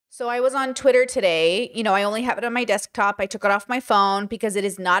So I was on Twitter today. You know, I only have it on my desktop. I took it off my phone because it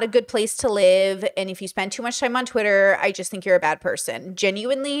is not a good place to live. And if you spend too much time on Twitter, I just think you're a bad person.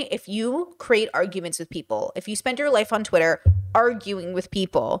 Genuinely, if you create arguments with people, if you spend your life on Twitter arguing with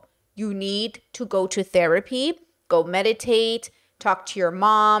people, you need to go to therapy, go meditate, talk to your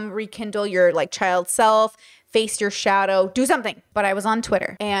mom, rekindle your child self, face your shadow, do something. But I was on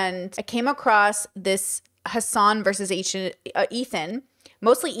Twitter and I came across this Hasan versus Ethan.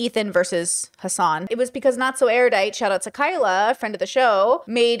 Mostly Ethan versus Hasan. It was because Not So Erudite, shout out to Kyla, a friend of the show,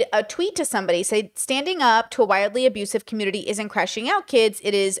 made a tweet to somebody, said, standing up to a wildly abusive community isn't crashing out kids,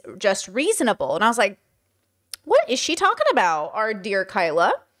 it is just reasonable. And I was like, what is she talking about, our dear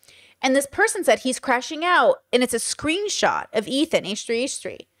Kyla? And this person said he's crashing out, and it's a screenshot of Ethan,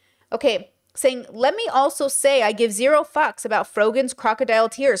 H3H3. Okay, saying, let me also say I give zero fucks about Frogan's crocodile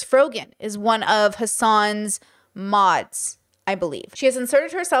tears. Frogan is one of Hasan's mods, I believe. She has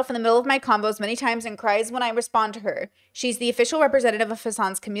inserted herself in the middle of my combos many times and cries when I respond to her. She's the official representative of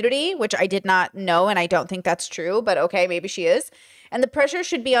Hasan's community, which I did not know, and I don't think that's true, but okay, maybe she is. And the pressure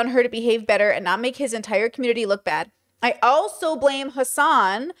should be on her to behave better and not make his entire community look bad. I also blame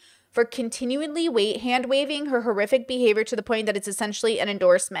Hasan for continually hand-waving her horrific behavior to the point that it's essentially an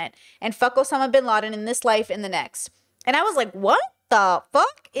endorsement. And fuck Osama bin Laden in this life and the next. And I was like, what the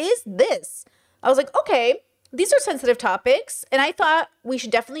fuck is this? I was like, okay, these are sensitive topics, and I thought we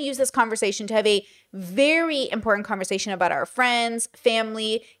should definitely use this conversation to have a very important conversation about our friends,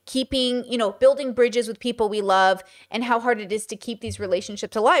 family, keeping, building bridges with people we love, and how hard it is to keep these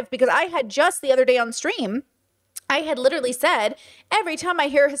relationships alive. Because I had just the other day on stream, I had literally said, every time I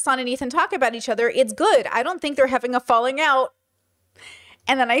hear Hasan and Ethan talk about each other, it's good. I don't think they're having a falling out.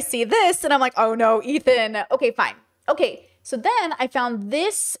 And then I see this, and I'm like, oh no, Ethan. Okay, fine. Okay, so then I found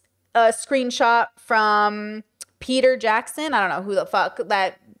this screenshot from Peter Jackson. I don't know who the fuck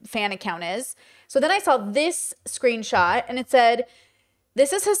that fan account is. So then I saw this screenshot and it said,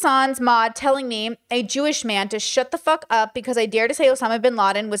 this is Hasan's mod telling me, a Jewish man, to shut the fuck up because I dare to say Osama bin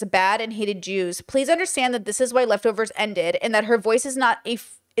Laden was bad and hated Jews. Please understand that this is why Leftovers ended and that her voice is not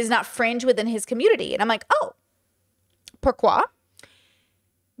fringe within his community. And I'm like, oh, pourquoi?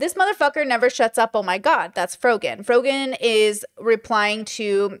 This motherfucker never shuts up. Oh my God, that's Frogan. Frogan is replying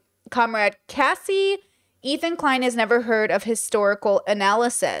to Comrade Cassie. Ethan Klein has never heard of historical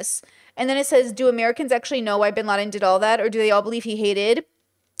analysis. And then it says, do Americans actually know why bin Laden did all that? Or do they all believe he hated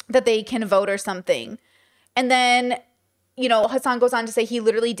that they can vote or something? And then, Hasan goes on to say he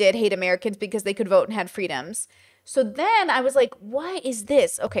literally did hate Americans because they could vote and had freedoms. So then I was like, what is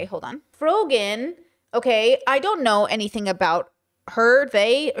this? Okay, hold on. Frogan, okay, I don't know anything about her,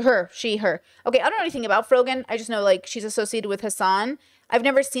 she, her. Okay, I don't know anything about Frogan. I just know she's associated with Hasan. I've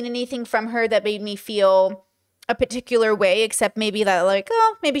never seen anything from her that made me feel a particular way, except maybe that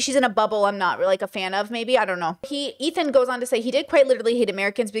maybe she's in a bubble I'm not a fan of, maybe. I don't know. Ethan goes on to say he did quite literally hate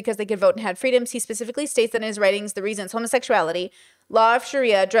Americans because they could vote and had freedoms. He specifically states that in his writings the reasons: homosexuality, law of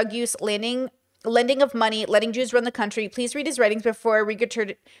Sharia, drug use, lending of money, letting Jews run the country. Please read his writings before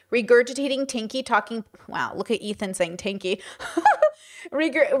regurgitating tanky talking. Wow, look at Ethan saying tanky.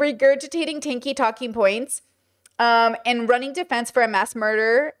 Regurgitating tanky talking points. And running defense for a mass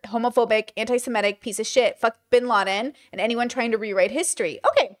murder, homophobic, anti-Semitic piece of shit. Fuck bin Laden and anyone trying to rewrite history.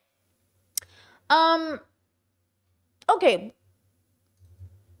 Okay. Okay.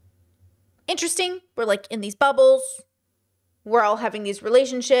 Interesting. We're in these bubbles. We're all having these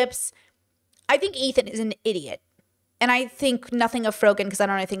relationships. I think Ethan is an idiot. And I think nothing of Frogan because I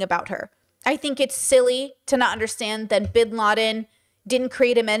don't know anything about her. I think it's silly to not understand that bin Laden didn't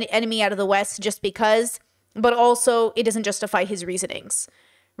create an enemy out of the West just because. But also, it doesn't justify his reasonings,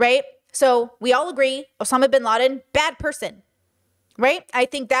 right? So we all agree, Osama bin Laden, bad person, right? I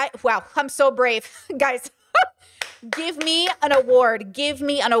think that, wow, I'm so brave. Guys, give me an award. Give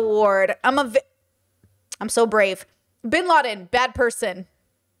me an award. I'm so brave. Bin Laden, bad person.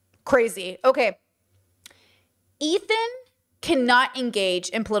 Crazy. Okay. Ethan cannot engage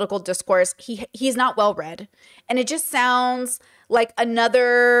in political discourse. He's not well read. And it just sounds like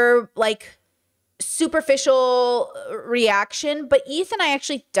another, superficial reaction. But Ethan, I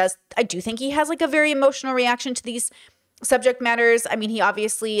do think he has a very emotional reaction to these subject matters. I mean, he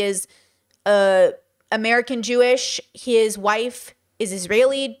obviously is American Jewish. His wife is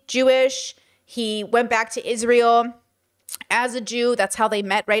Israeli Jewish. He went back to Israel as a Jew. That's how they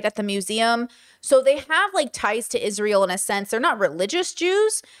met, right, at the museum. So they have ties to Israel in a sense. They're not religious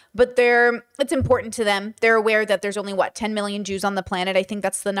Jews, but it's important to them. They're aware that there's only 10 million Jews on the planet. I think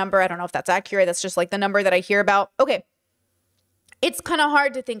that's the number. I don't know if that's accurate. That's just the number that I hear about. Okay. It's kind of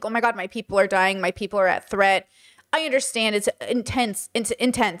hard to think, oh my God, my people are dying. My people are at threat. I understand it's intense. It's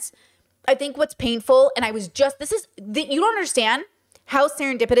intense. I think what's painful, and I was just, you don't understand how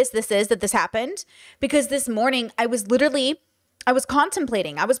serendipitous this is that this happened, because this morning I was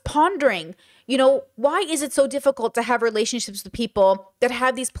contemplating, I was pondering, why is it so difficult to have relationships with people that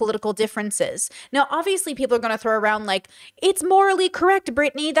have these political differences? Now, obviously people are going to throw around like, it's morally correct,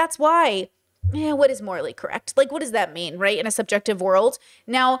 Brittany, that's why. Yeah, what is morally correct? Like, what does that mean, right? In a subjective world.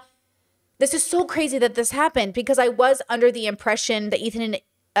 Now, this is so crazy that this happened, because I was under the impression that Ethan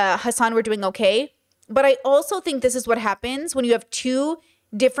and Hasan were doing okay. But I also think this is what happens when you have two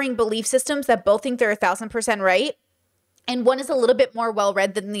differing belief systems that both think they're 1,000% right. And one is a little bit more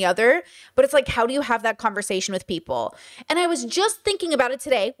well-read than the other. But it's like, how do you have that conversation with people? And I was just thinking about it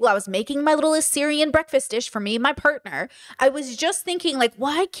today while I was making my little Assyrian breakfast dish for me and my partner. I was just thinking, like,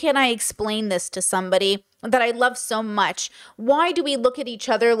 why can't I explain this to somebody that I love so much? Why do we look at each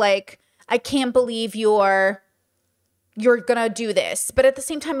other like, I can't believe you're gonna do this? But at the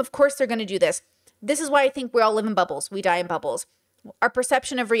same time, of course they're gonna do this. This is why I think we all live in bubbles. We die in bubbles. Our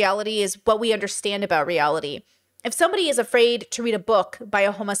perception of reality is what we understand about reality. If somebody is afraid to read a book by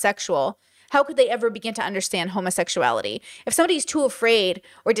a homosexual, how could they ever begin to understand homosexuality? If somebody's too afraid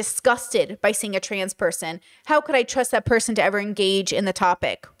or disgusted by seeing a trans person, how could I trust that person to ever engage in the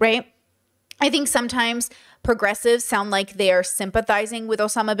topic, right? I think sometimes progressives sound like they are sympathizing with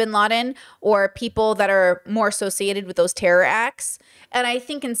Osama bin Laden or people that are more associated with those terror acts. And I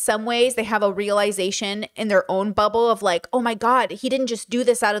think in some ways they have a realization in their own bubble of like, oh my God, he didn't just do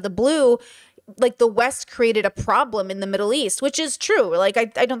this out of the blue. Like, the West created a problem in the Middle East, which is true. Like,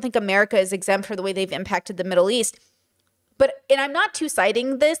 I don't think America is exempt for the way they've impacted the Middle East. But, and I'm not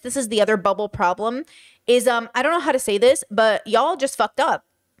two-siding this. This is the other bubble problem is, I don't know how to say this, but y'all just fucked up.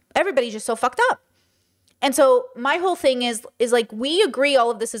 Everybody's just so fucked up. And so my whole thing is like, we agree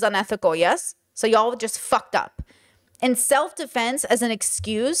all of this is unethical, yes? So y'all just fucked up. And self-defense as an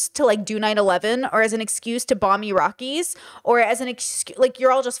excuse to like do 9/11 or as an excuse to bomb Iraqis or as an excuse, like,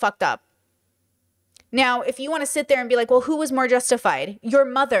 you're all just fucked up. Now, if you want to sit there and be like, well, who was more justified? Your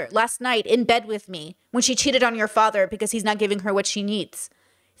mother last night in bed with me when she cheated on your father because he's not giving her what she needs.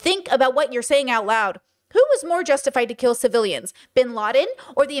 Think about what you're saying out loud. Who was more justified to kill civilians? Bin Laden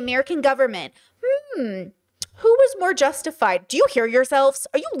or the American government? Who was more justified? Do you hear yourselves?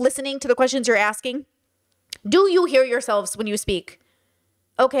 Are you listening to the questions you're asking? Do you hear yourselves when you speak?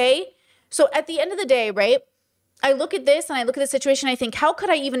 Okay? So at the end of the day, right? I look at this and I look at the situation. I think, how could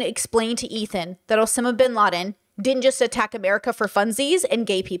I even explain to Ethan that Osama bin Laden didn't just attack America for funsies and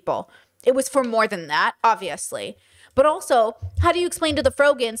gay people? It was for more than that, obviously. But also, how do you explain to the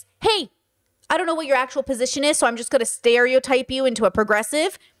Frogans, hey, I don't know what your actual position is, so I'm just going to stereotype you into a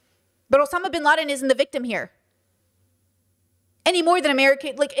progressive. But Osama bin Laden isn't the victim here. Any more than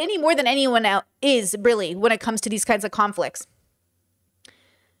America, like any more than anyone else is really when it comes to these kinds of conflicts.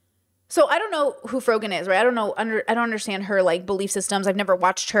 So I don't know who Frogan is, right? I don't understand her like belief systems. I've never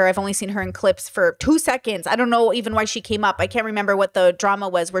watched her. I've only seen her in clips for 2 seconds. I don't know even why she came up. I can't remember what the drama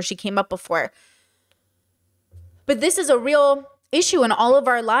was where she came up before. But this is a real issue in all of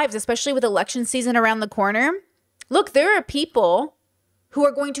our lives, especially with election season around the corner. Look, there are people who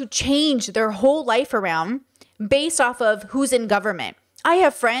are going to change their whole life around based off of who's in government. I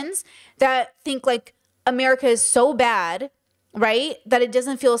have friends that think like America is so bad, right, that it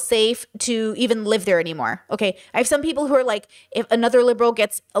doesn't feel safe to even live there anymore. Okay, I have some people who are like, if another liberal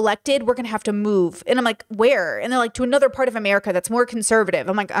gets elected, we're going to have to move. And I'm like, where? And they're like, to another part of America that's more conservative.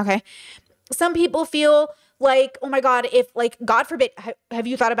 I'm like, okay. Some people feel like, oh my God, if like, God forbid, have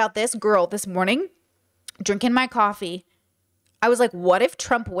you thought about this? Girl, this morning, drinking my coffee, I was like, what if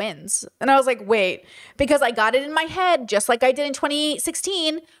Trump wins? And I was like, wait, because I got it in my head, just like I did in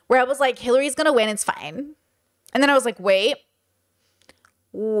 2016, where I was like, Hillary's going to win, it's fine. And then I was like, wait,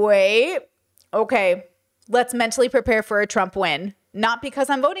 okay, let's mentally prepare for a Trump win. Not because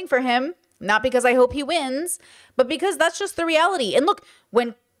I'm voting for him, not because I hope he wins, but because that's just the reality. And look,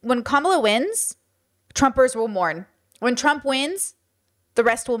 when Kamala wins, Trumpers will mourn. When Trump wins, the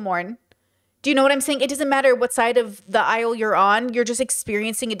rest will mourn. Do you know what I'm saying? It doesn't matter what side of the aisle you're on. You're just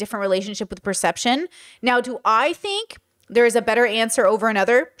experiencing a different relationship with perception. Now, do I think there is a better answer over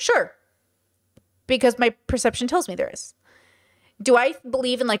another? Sure. Because my perception tells me there is. Do I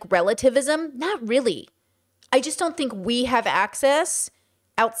believe in like relativism? Not really. I just don't think we have access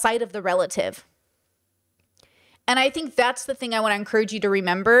outside of the relative. And I think that's the thing I want to encourage you to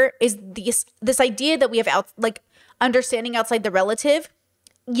remember is this idea that we have understanding outside the relative.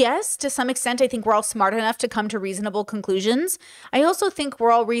 Yes, to some extent, I think we're all smart enough to come to reasonable conclusions. I also think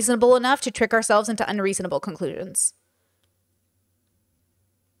we're all reasonable enough to trick ourselves into unreasonable conclusions.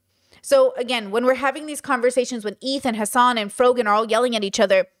 So again, when we're having these conversations when Ethan, Hasan, and Frogan are all yelling at each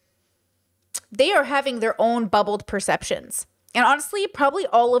other, they are having their own bubbled perceptions. And honestly, probably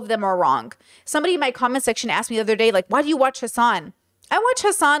all of them are wrong. Somebody in my comment section asked me the other day, like, why do you watch Hasan? I watch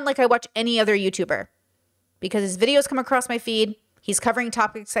Hasan like I watch any other YouTuber because his videos come across my feed. He's covering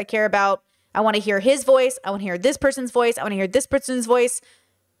topics I care about. I want to hear his voice. I want to hear this person's voice. I want to hear this person's voice.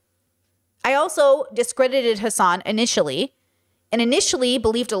 I also discredited Hasan initially and initially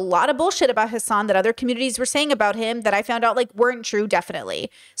believed a lot of bullshit about Hasan that other communities were saying about him that I found out like weren't true, definitely.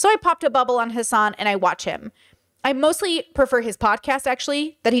 So I popped a bubble on Hasan and I watch him. I mostly prefer his podcast,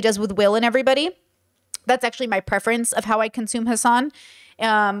 actually, that he does with Will and everybody. That's actually my preference of how I consume Hasan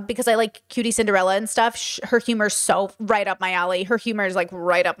because I like Cutie Cinderella and stuff. Her humor is so right up my alley. Her humor is like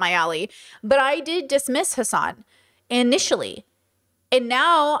right up my alley. But I did dismiss Hasan initially. And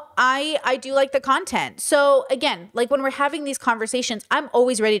now I do like the content. So again, like when we're having these conversations, I'm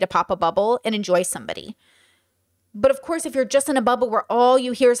always ready to pop a bubble and enjoy somebody. But of course, if you're just in a bubble where all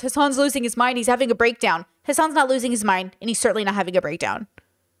you hear is Hasan's losing his mind, he's having a breakdown. Hasan's not losing his mind, and he's certainly not having a breakdown.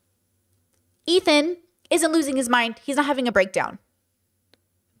 Ethan isn't losing his mind. He's not having a breakdown.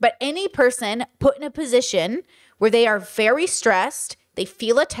 But any person put in a position where they are very stressed, they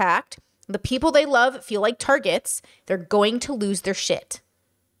feel attacked, the people they love feel like targets, they're going to lose their shit.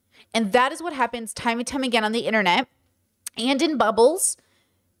 And that is what happens time and time again on the internet and in bubbles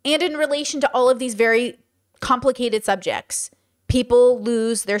and in relation to all of these very complicated subjects. People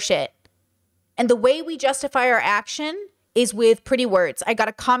lose their shit. And the way we justify our action is with pretty words. I got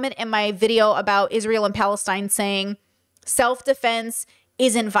a comment in my video about Israel and Palestine saying self-defense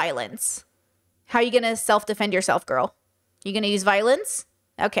isn't violence. How are you going to self-defend yourself, girl? You going to use violence?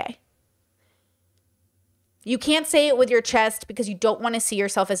 Okay. You can't say it with your chest because you don't want to see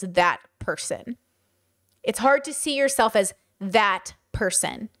yourself as that person. It's hard to see yourself as that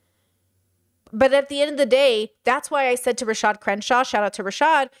person. But at the end of the day, that's why I said to Rashad Crenshaw, shout out to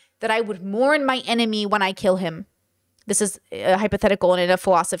Rashad, that I would mourn my enemy when I kill him. This is a hypothetical and in a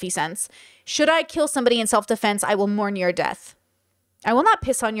philosophy sense. Should I kill somebody in self-defense, I will mourn your death. I will not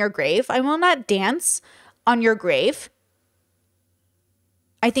piss on your grave. I will not dance on your grave.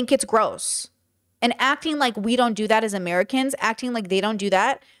 I think it's gross. And acting like we don't do that as Americans, acting like they don't do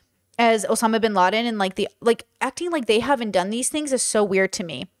that as Osama bin Laden and acting like they haven't done these things is so weird to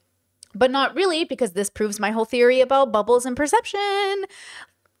me. But not really, because this proves my whole theory about bubbles and perception.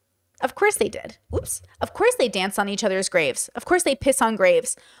 Of course they did. Oops. Of course they dance on each other's graves. Of course they piss on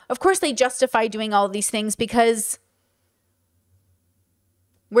graves. Of course they justify doing all of these things because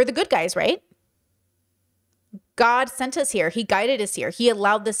we're the good guys, right? God sent us here. He guided us here. He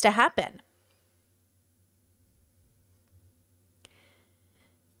allowed this to happen.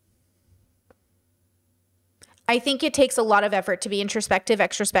 I think it takes a lot of effort to be introspective,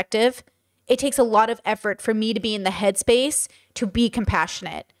 extrospective. It takes a lot of effort for me to be in the headspace to be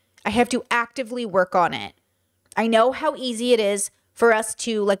compassionate. I have to actively work on it. I know how easy it is for us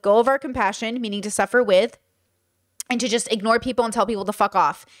to let go of our compassion, meaning to suffer with, and to just ignore people and tell people to fuck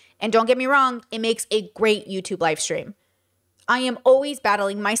off. And don't get me wrong, it makes a great YouTube live stream. I am always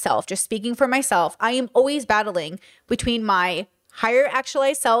battling myself, just speaking for myself. I am always battling between my higher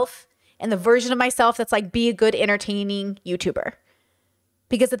actualized self and the version of myself that's like, be a good, entertaining YouTuber.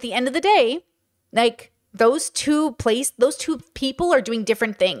 Because at the end of the day, like those two people are doing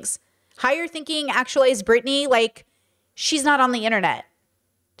different things. Higher thinking, actualized Brittany, like she's not on the internet.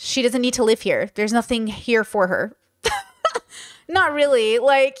 She doesn't need to live here. There's nothing here for her. Not really.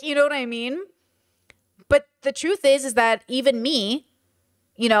 Like, you know what I mean? But the truth is that even me,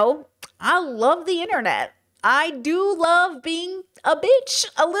 you know, I love the internet. I do love being a bitch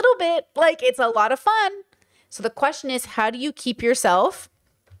a little bit. Like, it's a lot of fun. So the question is, how do you keep yourself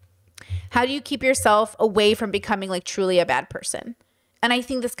away from becoming like truly a bad person? And I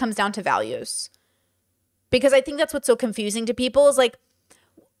think this comes down to values. Because I think that's what's so confusing to people is like,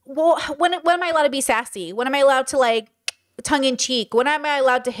 well, when am I allowed to be sassy? When am I allowed to like tongue in cheek? When am I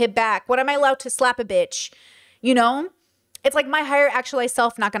allowed to hit back? When am I allowed to slap a bitch? You know, it's like my higher actualized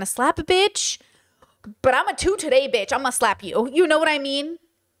self not going to slap a bitch, but I'm a 2 today, bitch. I'm going to slap you. You know what I mean?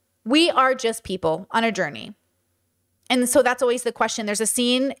 We are just people on a journey. And so that's always the question. There's a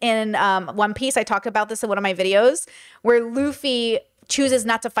scene in One Piece. I talked about this in one of my videos where Luffy chooses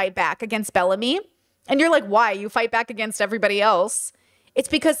not to fight back against Bellamy. And you're like, why? You fight back against everybody else. It's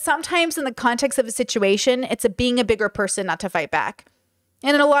because sometimes in the context of a situation, it's being a bigger person not to fight back.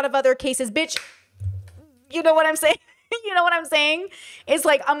 And in a lot of other cases, bitch, you know what I'm saying? You know what I'm saying? It's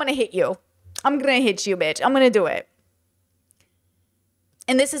like, I'm going to hit you. I'm going to hit you, bitch. I'm going to do it.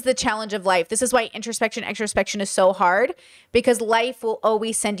 And this is the challenge of life. This is why introspection, extrospection is so hard, because life will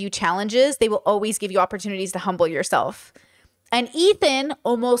always send you challenges. They will always give you opportunities to humble yourself. And Ethan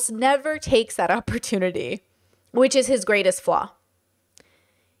almost never takes that opportunity, which is his greatest flaw.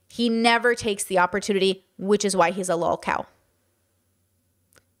 He never takes the opportunity, which is why he's a lol cow.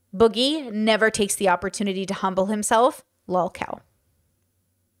 Boogie never takes the opportunity to humble himself, lol cow.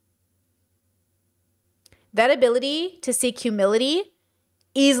 That ability to seek humility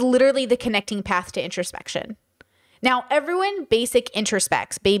is literally the connecting path to introspection. Now, everyone basic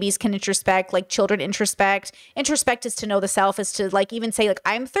introspects. Babies can introspect, like children introspect. Introspect is to know the self, is to like even say like,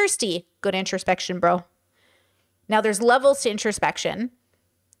 I'm thirsty. Good introspection, bro. Now, there's levels to introspection.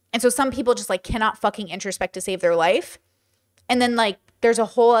 And so some people just like cannot fucking introspect to save their life. And then like there's a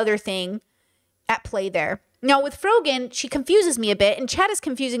whole other thing at play there. Now, with Frogan, she confuses me a bit, and Chad is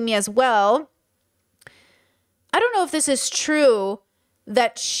confusing me as well. I don't know if this is true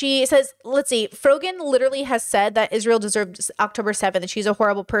that she says, let's see, Frogan literally has said that Israel deserved October 7th and she's a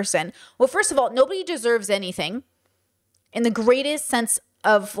horrible person. Well, first of all, nobody deserves anything in the greatest sense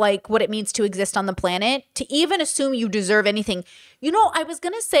of like what it means to exist on the planet. To even assume you deserve anything. You know, I was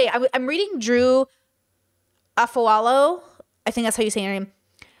going to say, I'm reading Drew Afualo. I think that's how you say her name.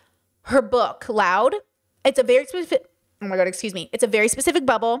 Her book, Loud. It's a very specific, oh my God, excuse me. It's a very specific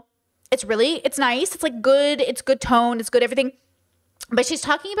bubble. It's nice. It's like good. It's good tone. It's good everything. But she's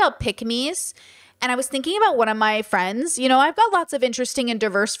talking about pick-me's. And I was thinking about one of my friends. You know, I've got lots of interesting and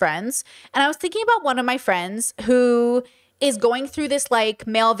diverse friends. And I was thinking about one of my friends who is going through this like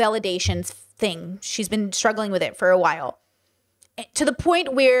male validation thing. She's been struggling with it for a while. To the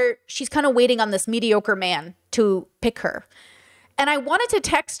point where she's kind of waiting on this mediocre man to pick her. And I wanted to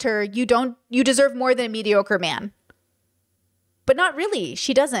text her, you deserve more than a mediocre man. But not really.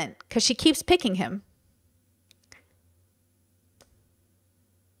 She doesn't, because she keeps picking him.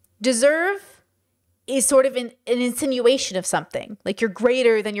 Deserve is sort of an insinuation of something. Like you're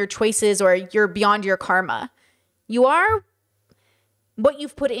greater than your choices or you're beyond your karma. You are what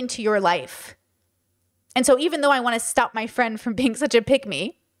you've put into your life. And so even though I want to stop my friend from being such a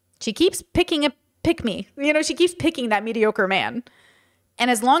pick-me, she keeps picking a pick-me. You know, she keeps picking that mediocre man.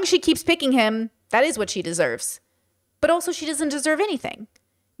 And as long as she keeps picking him, that is what she deserves. But also she doesn't deserve anything.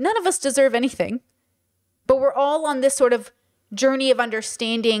 None of us deserve anything. But we're all on this sort of journey of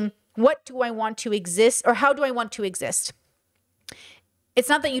understanding, what do I want to exist, or how do I want to exist? It's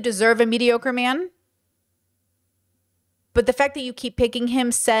not that you deserve a mediocre man, but the fact that you keep picking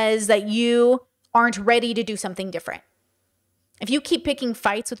him says that you aren't ready to do something different. If you keep picking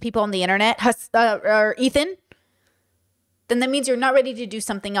fights with people on the internet, or Ethan, then that means you're not ready to do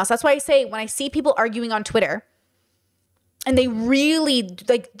something else. That's why I say when I see people arguing on Twitter, and they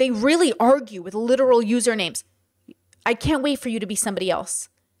really argue with literal usernames, I can't wait for you to be somebody else.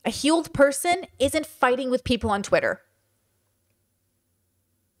 A healed person isn't fighting with people on Twitter.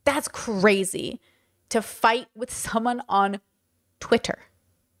 That's crazy, to fight with someone on Twitter.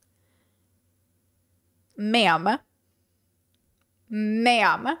 Ma'am.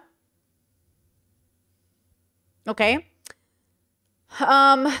 Okay.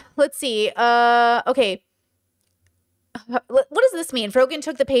 Let's see. Okay. What does this mean? Frogan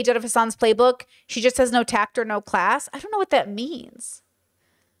took the page out of Hasan's playbook. She just has no tact or no class. I don't know what that means.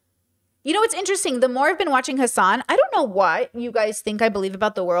 You know, what's interesting. The more I've been watching Hasan, I don't know what you guys think I believe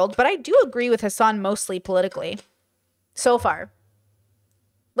about the world, but I do agree with Hasan mostly politically. So far.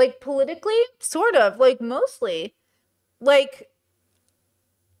 Like politically, sort of, like mostly. Like,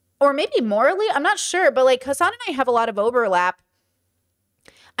 or maybe morally, I'm not sure, but like Hasan and I have a lot of overlap.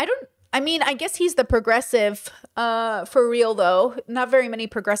 I guess he's the progressive for real, though. Not very many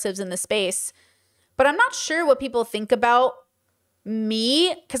progressives in the space. But I'm not sure what people think about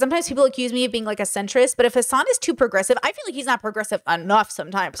me, because sometimes people accuse me of being like a centrist. But if Hasan is too progressive, I feel like he's not progressive enough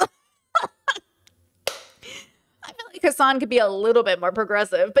sometimes. I feel like Hasan could be a little bit more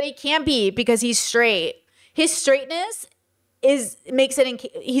progressive, but he can't be because he's straight. His straightness makes it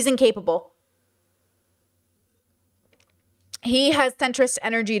he's incapable. He has centrist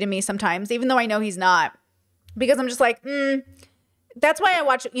energy to me sometimes, even though I know he's not. Because I'm just like, that's why I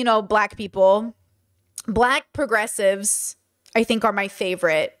watch, you know, black people. Black progressives, I think, are my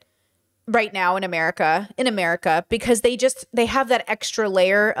favorite right now in America. Because they have that extra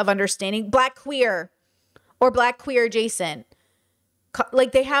layer of understanding. Black queer or black queer adjacent.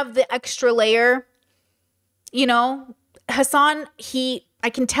 Like they have the extra layer, you know. Hasan, I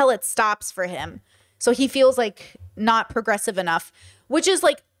can tell it stops for him. So he feels like not progressive enough, which is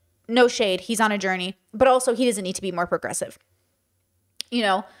like no shade. He's on a journey, but also he doesn't need to be more progressive. You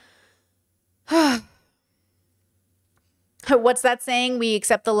know, What's that saying? We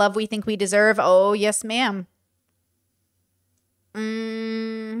accept the love we think we deserve. Oh, yes, ma'am.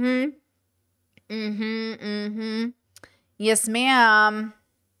 Yes, ma'am.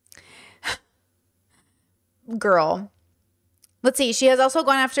 Girl. Let's see. She has also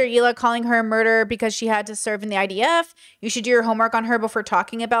gone after Hila, calling her a murderer because she had to serve in the IDF. You should do your homework on her before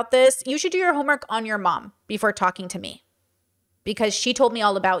talking about this. You should do your homework on your mom before talking to me. Because she told me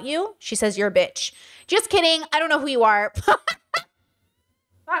all about you. She says you're a bitch. Just kidding. I don't know who you are.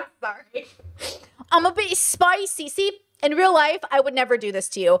 I'm sorry. I'm a bit spicy. See, in real life, I would never do this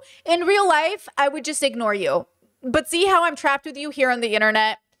to you. In real life, I would just ignore you. But see how I'm trapped with you here on the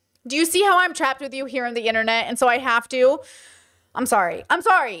internet? Do you see how I'm trapped with you here on the internet? And so I have to. I'm sorry. I'm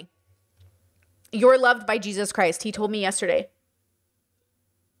sorry. You're loved by Jesus Christ. He told me yesterday.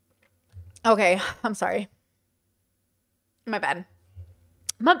 Okay. I'm sorry. My bad.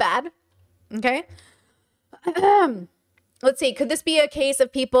 My bad. Okay. Let's see. Could this be a case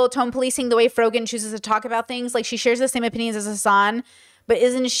of people tone policing the way Frogan chooses to talk about things? Like she shares the same opinions as Hasan, but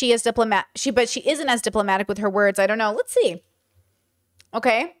isn't she as diplomatic? She isn't as diplomatic with her words. I don't know. Let's see.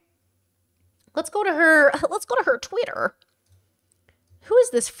 Okay. Let's go to her. Let's go to her Twitter. Who is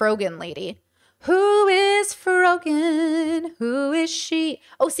this Frogan lady? Who is Frogan? Who is she?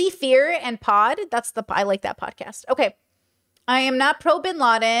 Oh, see, Fear and Pod. I like that podcast. Okay. I am not pro Bin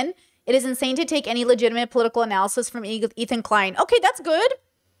Laden. It is insane to take any legitimate political analysis from Ethan Klein. Okay, that's good.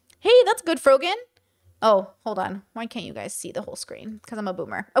 Hey, that's good, Frogan. Oh, hold on. Why can't you guys see the whole screen? Because I'm a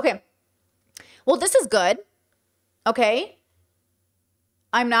boomer. Okay. Well, this is good. Okay.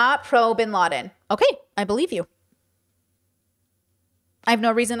 I'm not pro Bin Laden. Okay, I believe you. I have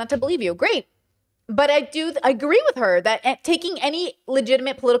no reason not to believe you. Great. But I do agree with her that taking any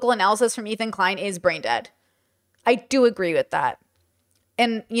legitimate political analysis from Ethan Klein is brain dead. I do agree with that.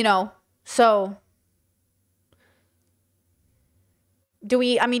 And, you know, so do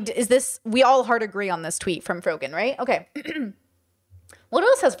we, I mean, is this, we all hard agree on this tweet from Frogan, right? Okay. What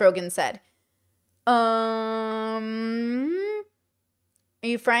else has Frogan said? Are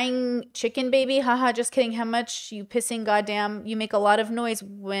you frying chicken, baby? Haha, just kidding. How much you pissing? Goddamn, you make a lot of noise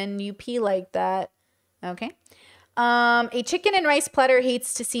when you pee like that. Okay. A chicken and rice platter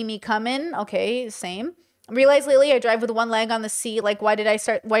hates to see me coming. Okay, same. Realize lately I drive with one leg on the seat. Like, why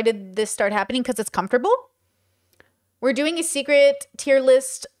did this start happening? Because it's comfortable. We're doing a secret tier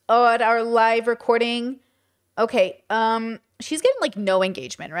list at our live recording. Okay. She's getting like no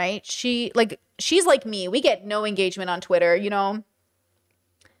engagement, right? She's like me. We get no engagement on Twitter, you know.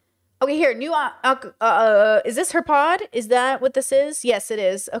 Okay, here, new, is this her pod? Is that what this is? Yes, it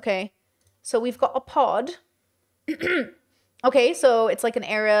is. Okay. So we've got a pod. Okay, so it's like an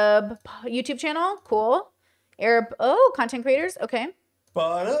Arab YouTube channel. Cool. Arab, content creators. Okay.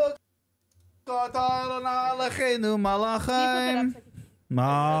 What are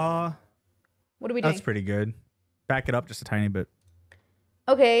we doing? That's pretty good. Back it up just a tiny bit.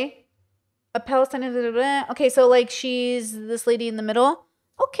 Okay. A Palestinian. Okay, so like she's this lady in the middle.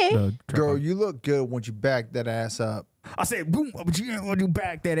 Okay. Girl, you look good once you back that ass up. I said, boom, but you ain't gonna do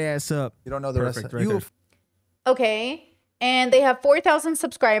back that ass up. You don't know the Perfect, rest. right there. Okay. And they have 4,000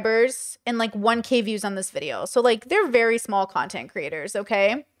 subscribers and like 1K views on this video. So like they're very small content creators,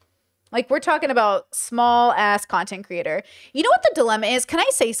 okay? Like we're talking about small ass content creator. You know what the dilemma is? Can I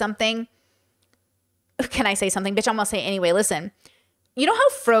say something? Can I say something? Bitch, I'm gonna say it anyway. Listen. You know how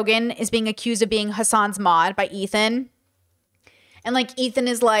Frogan is being accused of being Hasan's mod by Ethan? And like Ethan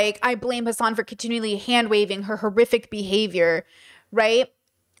is like, I blame Hasan for continually hand-waving her horrific behavior, right?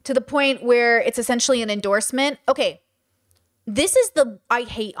 To the point where it's essentially an endorsement. Okay, this is I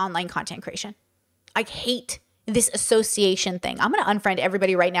hate online content creation. I hate this association thing. I'm going to unfriend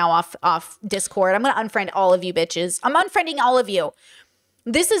everybody right now off Discord. I'm going to unfriend all of you bitches. I'm unfriending all of you.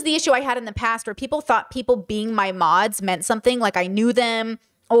 This is the issue I had in the past where people thought people being my mods meant something, like I knew them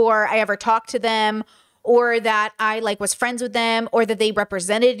or I ever talked to them, or that I like was friends with them, or that they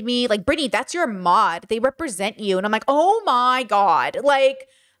represented me. Like, Brittany, that's your mod. They represent you. And I'm like, oh my God. Like,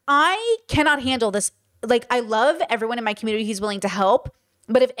 I cannot handle this. Like, I love everyone in my community who's willing to help.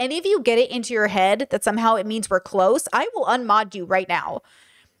 But if any of you get it into your head that somehow it means we're close, I will unmod you right now.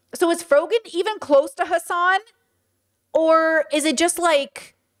 So is Frogan even close to Hasan? Or is it just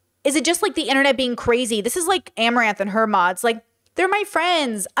like the internet being crazy? This is like Amaranth and her mods. Like, they're my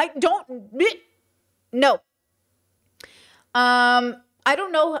friends. No. I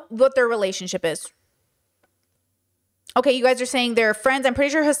don't know what their relationship is. Okay, you guys are saying they're friends. I'm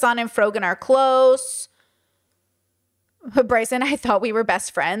pretty sure Hasan and Frogan are close. Bryson, I thought we were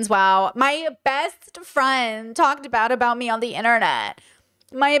best friends. Wow. My best friend talked about me on the internet.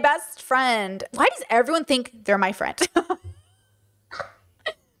 My best friend. Why does everyone think they're my friend?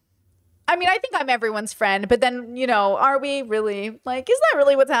 I mean, I think I'm everyone's friend, but then, you know, are we really? Like, is that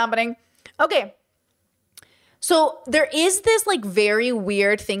really what's happening? Okay. So there is this like very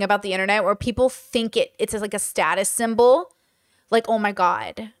weird thing about the internet where people think it's like a status symbol. Like, oh my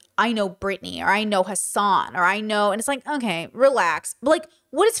God, I know Brittany, or I know Hasan, or I know, and it's like, okay, relax. But like,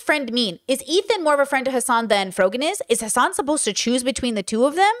 what does friend mean? Is Ethan more of a friend to Hasan than Frogan is? Is Hasan supposed to choose between the two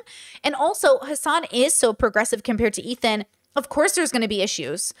of them? And also, Hasan is so progressive compared to Ethan. Of course there's going to be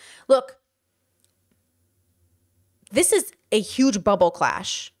issues. Look, this is a huge bubble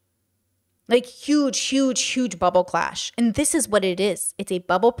clash. Like huge bubble clash. And this is what it is. It's a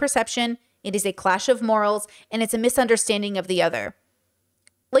bubble perception. It is a clash of morals, and it's a misunderstanding of the other.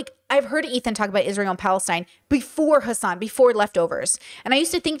 Like, I've heard Ethan talk about Israel and Palestine before Hasan, before Leftovers. And I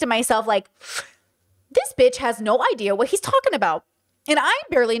used to think to myself, like, this bitch has no idea what he's talking about. And I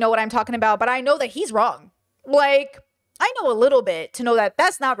barely know what I'm talking about, but I know that he's wrong. Like, I know a little bit to know that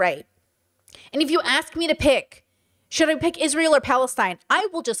that's not right. And if you ask me to pick, should I pick Israel or Palestine? I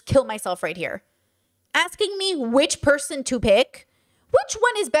will just kill myself right here. Asking me which person to pick, which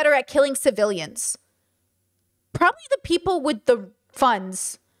one is better at killing civilians? Probably the people with the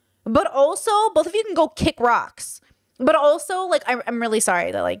funds. But also, both of you can go kick rocks. But also, like, I'm really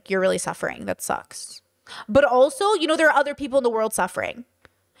sorry that, like, you're really suffering. That sucks. But also, you know, there are other people in the world suffering.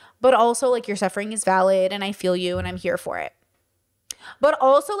 But also, like, your suffering is valid, and I feel you, and I'm here for it. But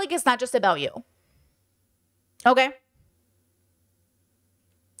also, like, it's not just about you. Okay?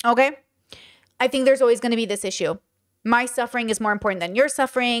 Okay? I think there's always going to be this issue. My suffering is more important than your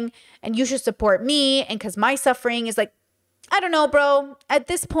suffering, and you should support me, and because my suffering is like, I don't know, bro. At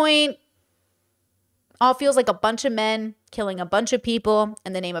this point, all feels like a bunch of men killing a bunch of people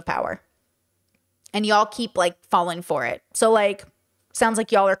in the name of power. And y'all keep, like, falling for it. So, like, sounds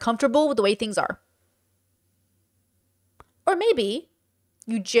like y'all are comfortable with the way things are. Or maybe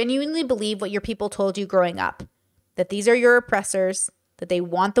you genuinely believe what your people told you growing up, that these are your oppressors, that they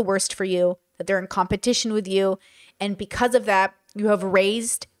want the worst for you, that they're in competition with you. And because of that, you have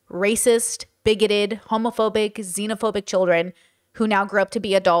raised racist, bigoted, homophobic, xenophobic children who now grow up to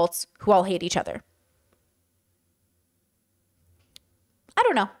be adults who all hate each other. I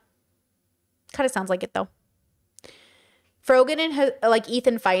don't know. Kind of sounds like it though. Frogan and like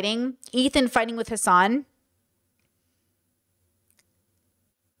Ethan fighting with Hasan.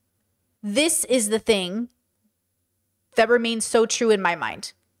 This is the thing that remains so true in my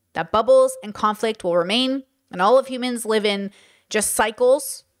mind, that bubbles and conflict will remain, and all of humans live in just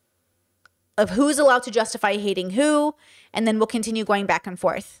cycles of who's allowed to justify hating who, and then we'll continue going back and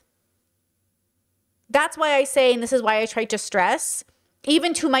forth. That's why I say, and this is why I try to stress,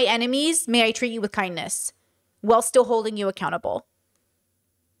 even to my enemies, may I treat you with kindness while still holding you accountable.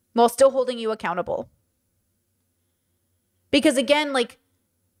 Because again, like,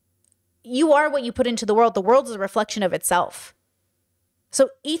 you are what you put into the world. The world is a reflection of itself. So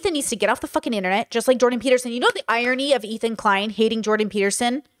Ethan needs to get off the fucking internet, just like Jordan Peterson. You know the irony of Ethan Klein hating Jordan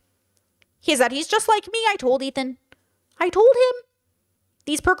Peterson? Is that he's just like me. I told Ethan. I told him.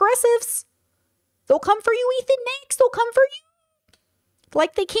 These progressives, they'll come for you, Ethan, next. They'll come for you.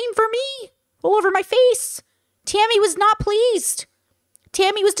 Like they came for me. All over my face. Tammy was not pleased.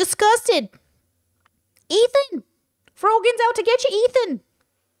 Tammy was disgusted. Ethan. Frogan's out to get you, Ethan.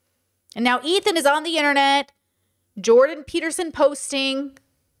 And now Ethan is on the internet. Jordan Peterson posting.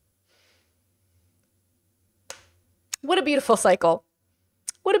 What a beautiful cycle.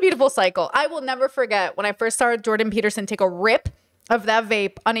 What a beautiful cycle. I will never forget when I first saw Jordan Peterson take a rip of that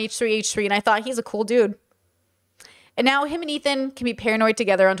vape on H3H3, and I thought he's a cool dude. And now him and Ethan can be paranoid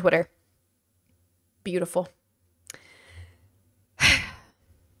together on Twitter. Beautiful.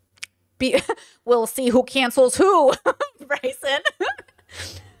 We'll see who cancels who, Bryson.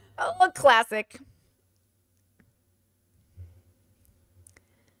 Oh, classic.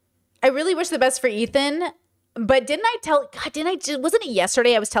 I really wish the best for Ethan, but wasn't it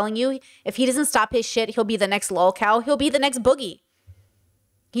yesterday I was telling you, if he doesn't stop his shit, he'll be the next lolcow. He'll be the next boogie.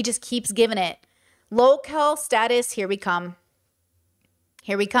 He just keeps giving it. Lolcow status, here we come.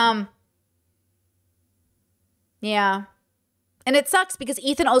 Here we come. Yeah. And it sucks because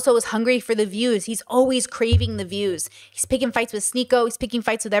Ethan also is hungry for the views. He's always craving the views. He's picking fights with Sneeko. He's picking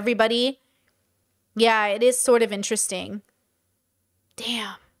fights with everybody. Yeah, it is sort of interesting.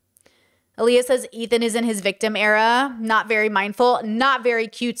 Damn. Aaliyah says Ethan is in his victim era. Not very mindful. Not very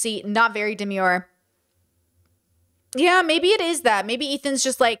cutesy. Not very demure. Yeah, maybe it is that. Maybe Ethan's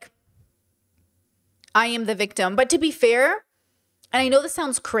just like, I am the victim. But to be fair, and I know this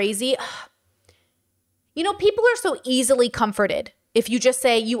sounds crazy, you know, people are so easily comforted if you just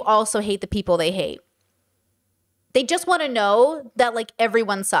say you also hate the people they hate. They just want to know that, like,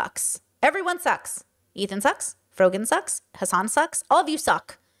 everyone sucks. Everyone sucks. Ethan sucks. Frogan sucks. Hasan sucks. All of you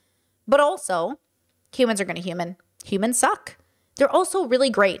suck. But also, humans are going to human. Humans suck. They're also really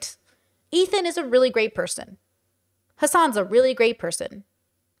great. Ethan is a really great person. Hasan's a really great person.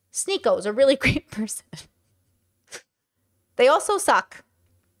 Sneeko's a really great person. They also suck.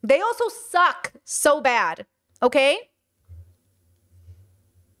 They also suck so bad. Okay?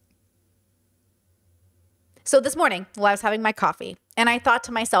 So this morning, while I was having my coffee, and I thought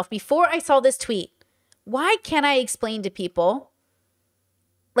to myself, before I saw this tweet, why can't I explain to people?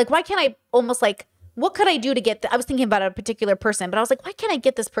 Like, why can't I almost like, what could I do to get I was thinking about a particular person, but I was like, why can't I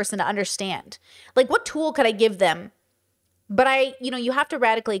get this person to understand? Like, what tool could I give them? But you have to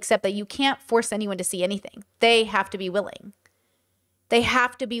radically accept that you can't force anyone to see anything. They have to be willing. They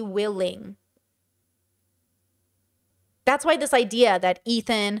have to be willing. That's why this idea that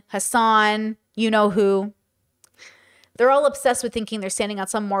Ethan, Hasan, you know who, they're all obsessed with thinking they're standing on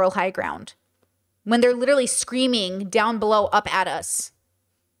some moral high ground when they're literally screaming down below up at us.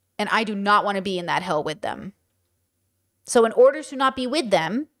 And I do not want to be in that hell with them. So in order to not be with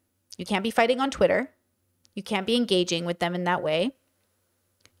them, you can't be fighting on Twitter. You can't be engaging with them in that way.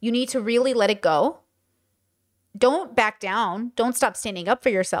 You need to really let it go. Don't back down. Don't stop standing up for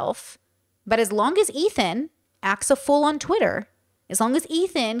yourself. But as long as Ethan acts a fool on Twitter, as long as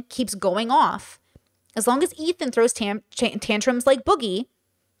Ethan keeps going off, as long as Ethan throws tantrums like Boogie,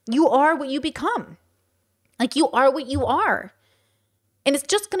 you are what you become. Like, you are what you are. And it's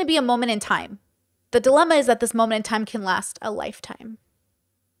just going to be a moment in time. The dilemma is that this moment in time can last a lifetime.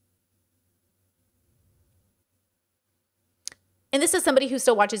 And this is somebody who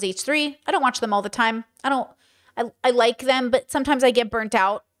still watches H3. I don't watch them all the time. I like them, but sometimes I get burnt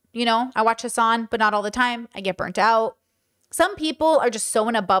out. You know, I watch Hasan, but not all the time. I get burnt out. Some people are just so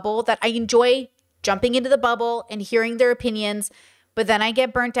in a bubble that I enjoy jumping into the bubble and hearing their opinions, but then I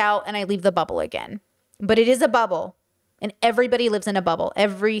get burnt out and I leave the bubble again. But it is a bubble, and everybody lives in a bubble,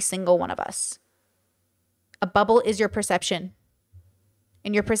 every single one of us. A bubble is your perception,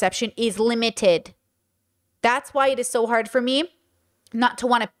 and your perception is limited. That's why it is so hard for me not to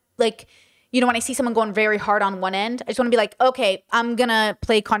want to, like, when I see someone going very hard on one end, I just want to be like, okay, I'm going to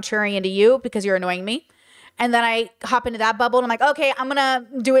play contrarian to you because you're annoying me. And then I hop into that bubble and I'm like, okay, I'm going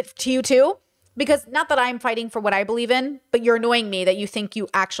to do it to you too. Because not that I'm fighting for what I believe in, but you're annoying me that you think you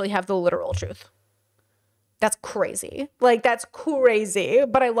actually have the literal truth. That's crazy. Like, that's crazy.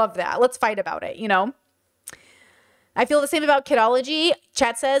 But I love that. Let's fight about it, I feel the same about kidology.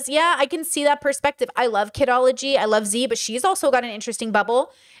 Chat says, yeah, I can see that perspective. I love kidology. I love Z, but she's also got an interesting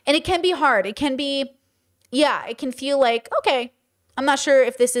bubble. And it can be hard. It can be, it can feel like, okay, I'm not sure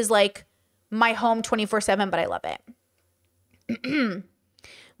if this is like my home 24/7, but I love it.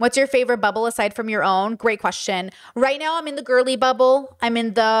 What's your favorite bubble aside from your own? Great question. Right now, I'm in the girly bubble. I'm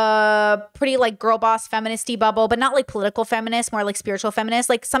in the pretty like girl boss feministy bubble, but not like political feminist, more like spiritual feminist.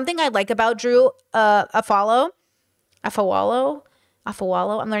 Like something I like about Drew Afawalo.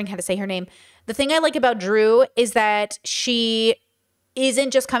 I'm learning how to say her name. The thing I like about Drew is that she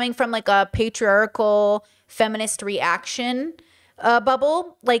isn't just coming from like a patriarchal feminist reaction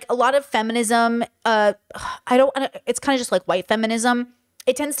bubble. Like a lot of feminism, it's kind of just like white feminism.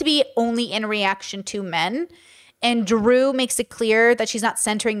 It tends to be only in reaction to men. And Drew makes it clear that she's not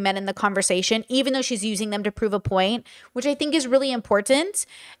centering men in the conversation, even though she's using them to prove a point, which I think is really important.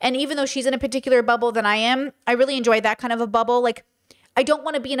 And even though she's in a particular bubble than I am, I really enjoy that kind of a bubble. Like, I don't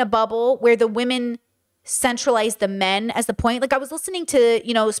want to be in a bubble where the women centralize the men as the point. Like, I was listening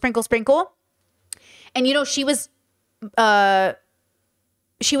to, Sprinkle Sprinkle, and, she was with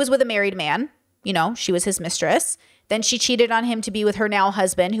a married man. She was his mistress. Then she cheated on him to be with her now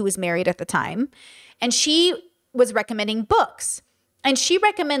husband, who was married at the time. And she was recommending books. And she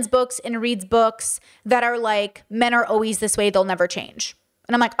recommends books and reads books that are like, men are always this way, they'll never change.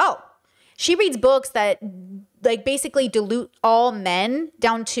 And I'm like, oh, she reads books that like basically dilute all men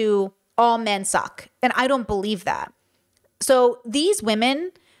down to all men suck. And I don't believe that. So these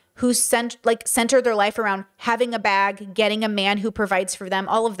women who center their life around having a bag, getting a man who provides for them,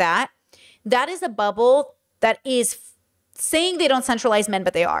 all of that, that is a bubble that is saying they don't centralize men,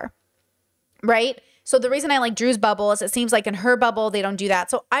 but they are, right? So the reason I like Drew's bubble is it seems like in her bubble, they don't do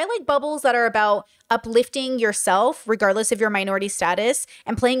that. So I like bubbles that are about uplifting yourself, regardless of your minority status,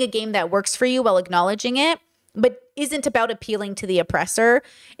 and playing a game that works for you while acknowledging it, but isn't about appealing to the oppressor.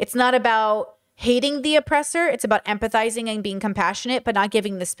 It's not about hating the oppressor. It's about empathizing and being compassionate, but not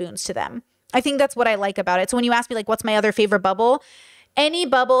giving the spoons to them. I think that's what I like about it. So when you ask me, like, what's my other favorite bubble? Any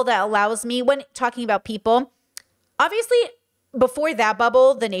bubble that allows me, when talking about people, obviously, before that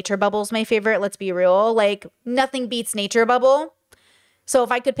bubble, the nature bubble is my favorite. Let's be real. Like, nothing beats nature bubble. So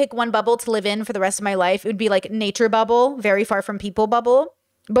if I could pick one bubble to live in for the rest of my life, it would be like nature bubble, very far from people bubble.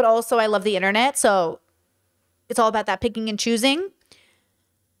 But also I love the internet. So it's all about that picking and choosing.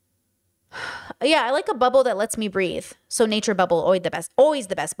 Yeah, I like a bubble that lets me breathe. So nature bubble, always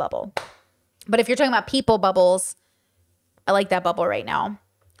the best bubble. But if you're talking about people bubbles, I like that bubble right now.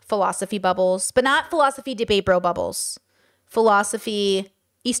 Philosophy bubbles, but not philosophy debate bro bubbles. Philosophy,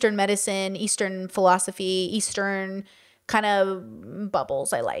 Eastern medicine, Eastern philosophy, Eastern kind of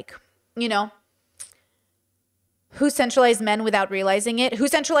bubbles I like, you know. Who centralized men without realizing it? Who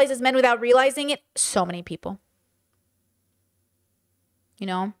centralizes men without realizing it? So many people. You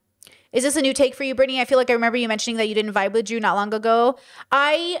know? Is this a new take for you, Brittany? I feel like I remember you mentioning that you didn't vibe with Drew not long ago.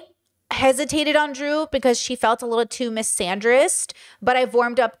 I hesitated on Drew because she felt a little too misandrist, but I've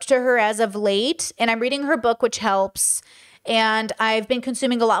warmed up to her as of late, and I'm reading her book, which helps. And I've been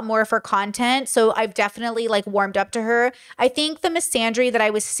consuming a lot more of her content. So I've definitely like warmed up to her. I think the misandry that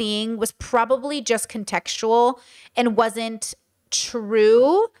I was seeing was probably just contextual and wasn't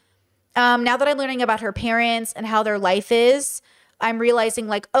true. Now that I'm learning about her parents and how their life is, I'm realizing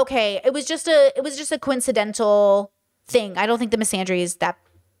like, okay, it was just a coincidental thing. I don't think the misandry is that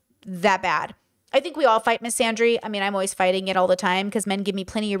bad. I think we all fight misandry. I mean, I'm always fighting it all the time because men give me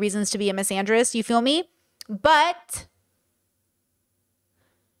plenty of reasons to be a misandrist. You feel me? But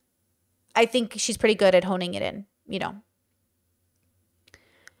I think she's pretty good at honing it in, you know.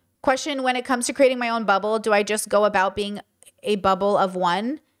 Question, when it comes to creating my own bubble, do I just go about being a bubble of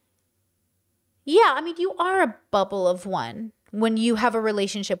one? Yeah, I mean, you are a bubble of one when you have a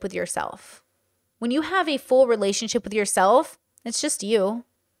relationship with yourself. When you have a full relationship with yourself, it's just you.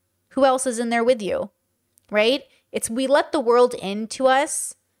 Who else is in there with you, right? We let the world into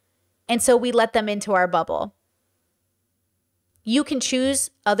us, and so we let them into our bubble. You can choose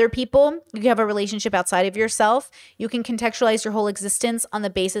other people. You can have a relationship outside of yourself. You can contextualize your whole existence on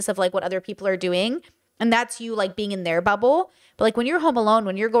the basis of like what other people are doing. And that's you like being in their bubble. But like when you're home alone,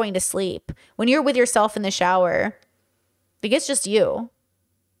 when you're going to sleep, when you're with yourself in the shower, like it's just you.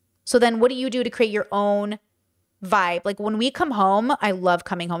 So then what do you do to create your own vibe? Like when we come home, I love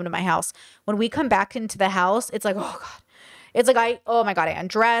coming home to my house. When we come back into the house, it's like, oh God. It's like, oh my God, I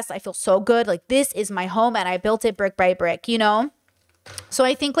undress. I feel so good. Like this is my home and I built it brick by brick, you know? So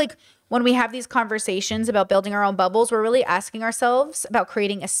I think like when we have these conversations about building our own bubbles, we're really asking ourselves about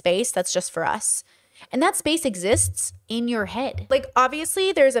creating a space that's just for us. And that space exists in your head. Like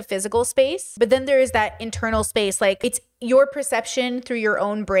obviously there's a physical space, but then there is that internal space. Like it's your perception through your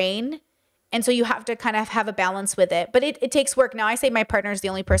own brain. And so you have to kind of have a balance with it. But it takes work. Now I say my partner is the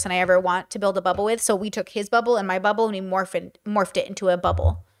only person I ever want to build a bubble with. So we took his bubble and my bubble and we morphed it into a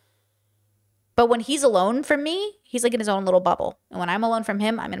bubble. But when he's alone from me, he's like in his own little bubble. And when I'm alone from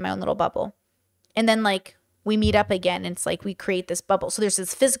him, I'm in my own little bubble. And then like we meet up again and it's like we create this bubble. So there's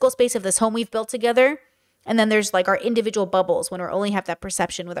this physical space of this home we've built together. And then there's like our individual bubbles when we only have that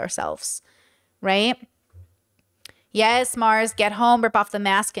perception with ourselves, right? Yes, Mars, get home, rip off the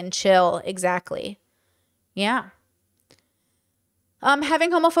mask and chill. Exactly. Yeah.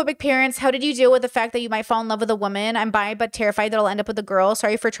 Having homophobic parents, how did you deal with the fact that you might fall in love with a woman? I'm bi, but terrified that I'll end up with a girl.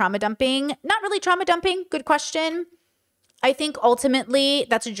 Sorry for trauma dumping. Not really trauma dumping. Good question. I think ultimately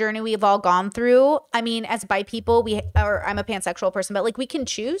that's a journey we've all gone through. I mean, as bi people, I'm a pansexual person, but like we can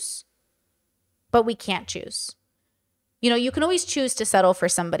choose, but we can't choose. You know, you can always choose to settle for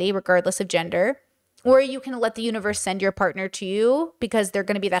somebody regardless of gender. Or you can let the universe send your partner to you because they're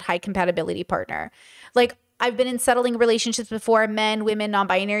going to be that high compatibility partner. Like I've been in settling relationships before, men, women,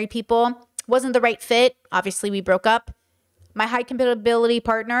 non-binary people. Wasn't the right fit. Obviously, we broke up. My high compatibility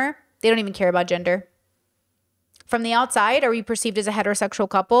partner, they don't even care about gender. From the outside, are we perceived as a heterosexual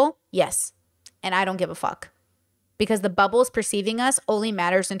couple? Yes. And I don't give a fuck. Because the bubbles perceiving us only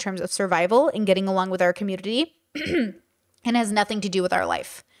matters in terms of survival and getting along with our community and has nothing to do with our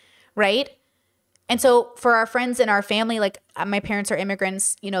life, right? And so for our friends and our family, like my parents are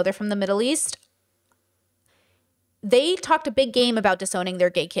immigrants, you know, they're from the Middle East. They talked a big game about disowning their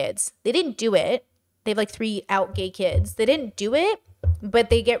gay kids. They didn't do it. They have like 3 out gay kids. They didn't do it, but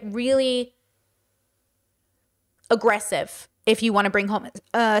they get really aggressive if you want to bring home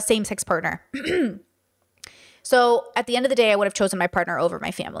a same-sex partner. So at the end of the day, I would have chosen my partner over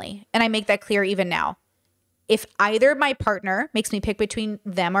my family. And I make that clear even now. If either my partner makes me pick between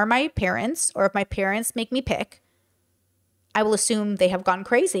them or my parents, or if my parents make me pick, I will assume they have gone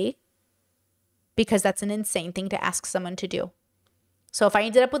crazy because that's an insane thing to ask someone to do. So if I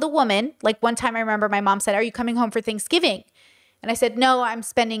ended up with a woman, like one time I remember my mom said, "Are you coming home for Thanksgiving?" And I said, "No, I'm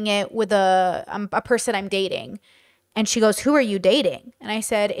spending it with a person I'm dating." And she goes, "Who are you dating?" And I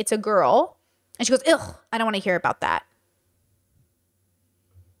said, "It's a girl." And she goes, "Ugh, I don't want to hear about that."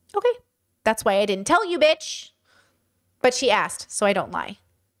 Okay. That's why I didn't tell you, bitch. But she asked, so I don't lie.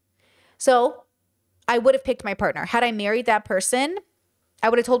 So I would have picked my partner. Had I married that person, I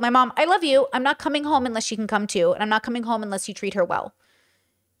would have told my mom, I love you. I'm not coming home unless she can come too. And I'm not coming home unless you treat her well.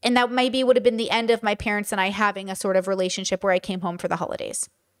 And that maybe would have been the end of my parents and I having a sort of relationship where I came home for the holidays.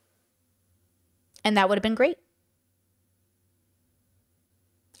 And that would have been great.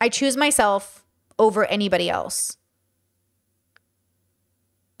 I choose myself over anybody else.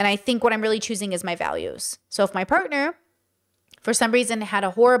 And I think what I'm really choosing is my values. So if my partner, for some reason, had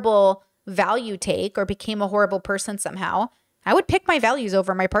a horrible value take or became a horrible person somehow, I would pick my values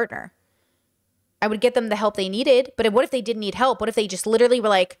over my partner. I would get them the help they needed. But what if they didn't need help? What if they just literally were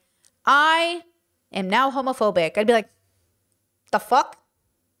like, I am now homophobic? I'd be like, the fuck?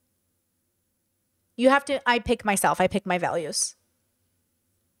 I pick myself. I pick my values.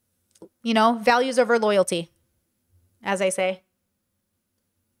 You know, values over loyalty, as I say.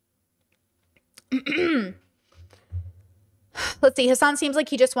 Let's see. Hasan seems like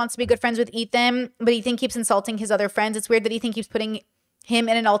he just wants to be good friends with Ethan, but Ethan keeps insulting his other friends. It's weird that Ethan keeps putting him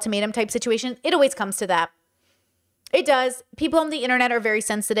in an ultimatum type situation. It always comes to that. It does. People on the internet are very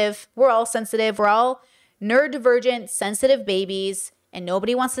sensitive. We're all sensitive. We're all neurodivergent, sensitive babies, and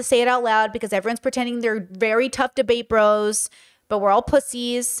nobody wants to say it out loud because everyone's pretending they're very tough debate bros, but we're all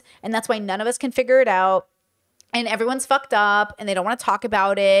pussies, and that's why none of us can figure it out, and everyone's fucked up, and they don't want to talk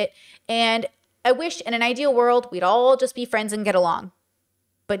about it, and I wish in an ideal world, we'd all just be friends and get along.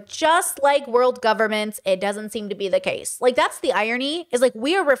 But just like world governments, it doesn't seem to be the case. Like, that's the irony, is like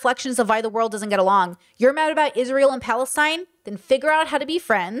we are reflections of why the world doesn't get along. You're mad about Israel and Palestine? Then figure out how to be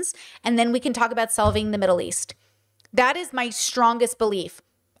friends, and then we can talk about solving the Middle East. That is my strongest belief.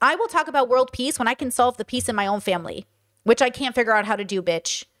 I will talk about world peace when I can solve the peace in my own family, which I can't figure out how to do,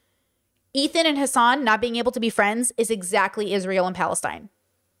 bitch. Ethan and Hasan not being able to be friends is exactly Israel and Palestine.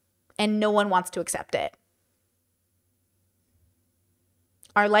 And no one wants to accept it.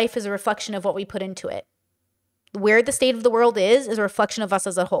 Our life is a reflection of what we put into it. Where the state of the world is a reflection of us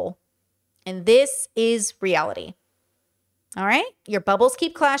as a whole. And this is reality. All right? Your bubbles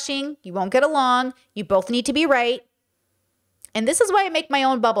keep clashing. You won't get along. You both need to be right. And this is why I make my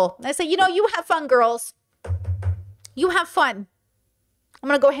own bubble. I say, you know, you have fun, girls. You have fun. I'm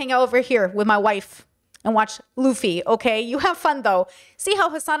going to go hang out over here with my wife and watch Luffy, okay? You have fun, though. See how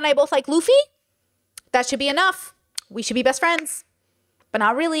Hasan and I both like Luffy? That should be enough. We should be best friends. But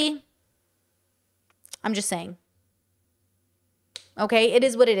not really. I'm just saying. Okay? It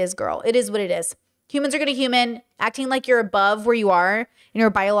is what it is, girl. It is what it is. Humans are going to human. Acting like you're above where you are in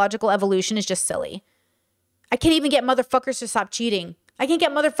your biological evolution is just silly. I can't even get motherfuckers to stop cheating. I can't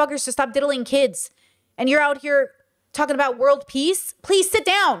get motherfuckers to stop diddling kids. And you're out here talking about world peace? Please sit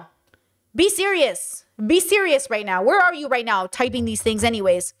down. Be serious. Be serious right now. Where are you right now typing these things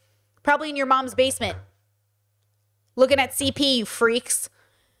anyways? Probably in your mom's basement. Looking at CP, you freaks.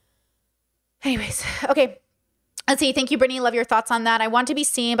 Anyways, okay. Let's see. Thank you, Brittany. Love your thoughts on that. I want to be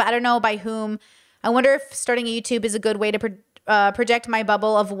seen, but I don't know by whom. I wonder if starting a YouTube is a good way to project my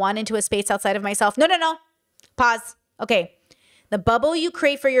bubble of one into a space outside of myself. No. Pause. Okay. The bubble you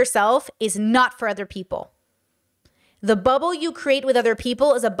create for yourself is not for other people. The bubble you create with other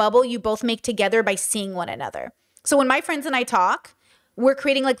people is a bubble you both make together by seeing one another. So when my friends and I talk, we're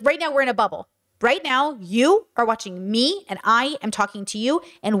creating, like right now we're in a bubble. Right now, you are watching me and I am talking to you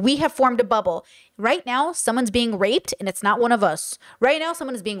and we have formed a bubble. Right now, someone's being raped and it's not one of us. Right now,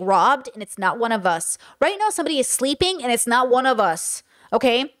 someone is being robbed and it's not one of us. Right now, somebody is sleeping and it's not one of us.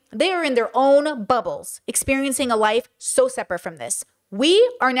 Okay? They are in their own bubbles, experiencing a life so separate from this.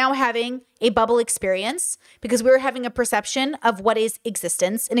 We are now having a bubble experience because we're having a perception of what is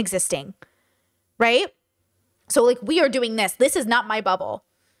existence and existing, right? So like we are doing this. This is not my bubble.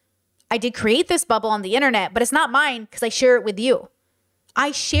 I did create this bubble on the internet, but it's not mine because I share it with you.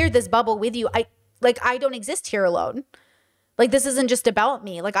 I share this bubble with you. I don't exist here alone. Like this isn't just about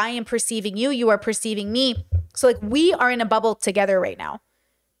me. Like I am perceiving you. You are perceiving me. So like we are in a bubble together right now.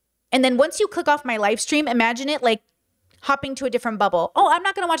 And then once you click off my live stream, imagine it like hopping to a different bubble. Oh, I'm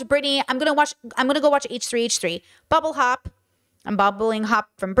not going to watch Brittany. I'm going to go watch H3H3. Bubble hop. I'm bubbling hop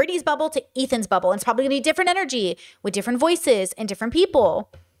from Brittany's bubble to Ethan's bubble. And it's probably going to be different energy with different voices and different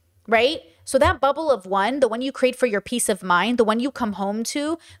people, right? So that bubble of one, the one you create for your peace of mind, the one you come home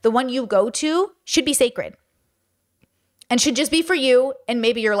to, the one you go to should be sacred and should just be for you and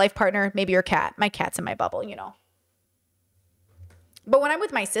maybe your life partner, maybe your cat. My cat's in my bubble, you know. But when I'm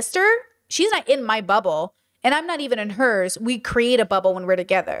with my sister, she's not in my bubble. And I'm not even in hers. We create a bubble when we're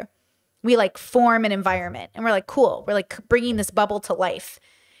together. We like form an environment and we're like, cool. We're like bringing this bubble to life.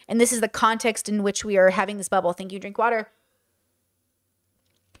 And this is the context in which we are having this bubble. Thank you. Drink water.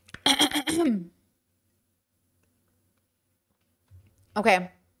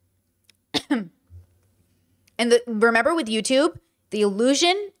 Okay. And remember with YouTube, the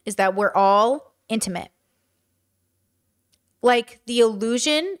illusion is that we're all intimate. Like the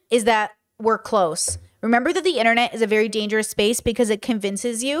illusion is that we're close. Remember that the internet is a very dangerous space because it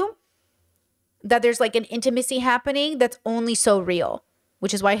convinces you that there's like an intimacy happening that's only so real,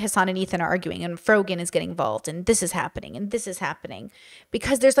 which is why Hasan and Ethan are arguing and Frogan is getting involved and this is happening and this is happening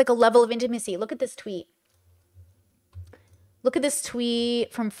because there's like a level of intimacy. Look at this tweet. Look at this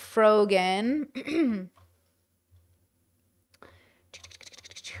tweet from Frogan.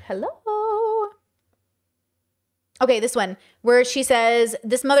 Hello. Okay, this one where she says,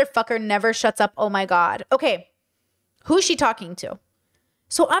 this motherfucker never shuts up. Oh my God. Okay. Who's she talking to?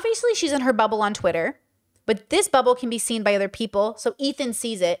 So obviously she's in her bubble on Twitter, but this bubble can be seen by other people. So Ethan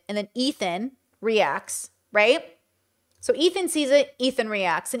sees it and then Ethan reacts, right? So Ethan sees it, Ethan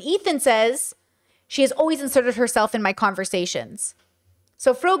reacts. And Ethan says, she has always inserted herself in my conversations.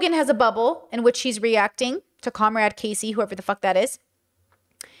 So Frogan has a bubble in which she's reacting to Comrade Casey, whoever the fuck that is.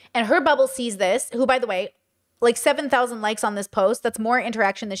 And her bubble sees this, who, by the way, like 7,000 likes on this post. That's more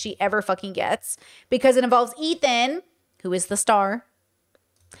interaction than she ever fucking gets because it involves Ethan, who is the star.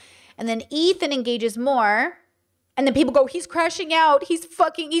 And then Ethan engages more. And then people go, he's crashing out. He's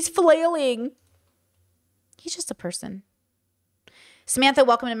flailing. He's just a person. Samantha,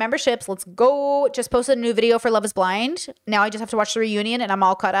 welcome to memberships. Let's go. Just posted a new video for Love is Blind. Now I just have to watch the reunion and I'm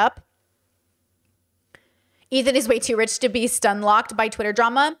all caught up. Ethan is way too rich to be stun-locked by Twitter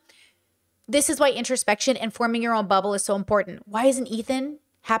drama. This is why introspection and forming your own bubble is so important. Why isn't Ethan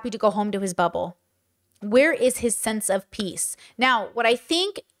happy to go home to his bubble? Where is his sense of peace? Now, what I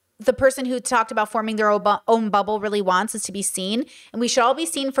think the person who talked about forming their own bubble really wants is to be seen. And we should all be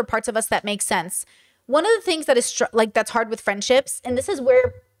seen for parts of us that make sense. One of the things that is that's hard with friendships, and this is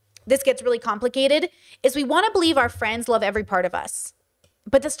where this gets really complicated, is we want to believe our friends love every part of us.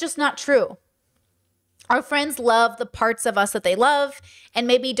 But that's just not true. Our friends love the parts of us that they love and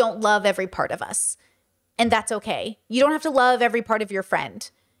maybe don't love every part of us. And that's okay. You don't have to love every part of your friend.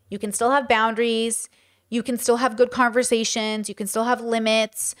 You can still have boundaries. You can still have good conversations. You can still have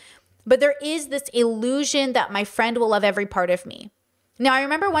limits. But there is this illusion that my friend will love every part of me. Now, I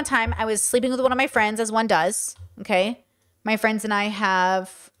remember one time I was sleeping with one of my friends, as one does, okay? My friends and I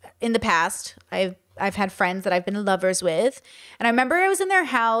have, in the past, I've had friends that I've been lovers with. And I remember I was in their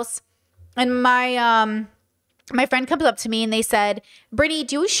house and my friend comes up to me and they said, Brittany,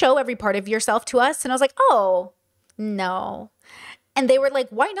 do you show every part of yourself to us? And I was like, oh, no. And they were like,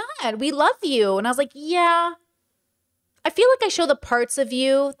 why not? We love you. And I was like, yeah, I feel like I show the parts of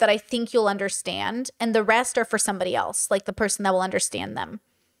you that I think you'll understand. And the rest are for somebody else, like the person that will understand them.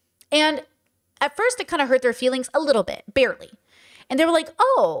 And at first it kind of hurt their feelings a little bit, barely. And they were like,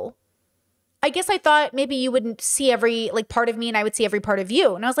 oh, I guess I thought maybe you wouldn't see every part of me and I would see every part of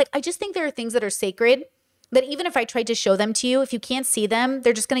you. And I was like, I just think there are things that are sacred that even if I tried to show them to you, if you can't see them,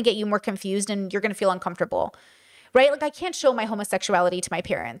 they're just going to get you more confused and you're going to feel uncomfortable, right? Like I can't show my homosexuality to my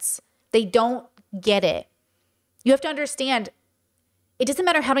parents. They don't get it. You have to understand, it doesn't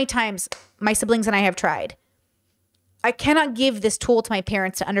matter how many times my siblings and I have tried. I cannot give this tool to my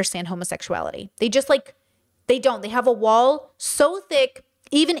parents to understand homosexuality. They just they don't. They have a wall so thick,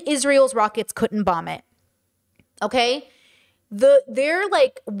 even Israel's rockets couldn't bomb it. Okay? Their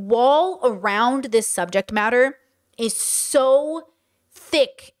wall around this subject matter is so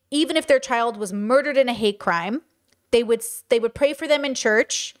thick. Even if their child was murdered in a hate crime, they would pray for them in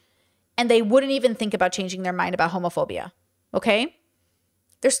church and they wouldn't even think about changing their mind about homophobia. Okay?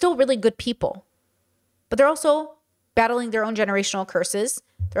 They're still really good people. But they're also battling their own generational curses.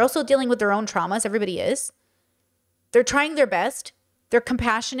 They're also dealing with their own traumas. Everybody is. They're trying their best. They're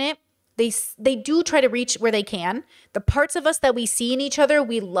compassionate. They do try to reach where they can. The parts of us that we see in each other,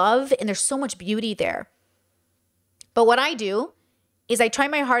 we love, and there's so much beauty there. But what I do is I try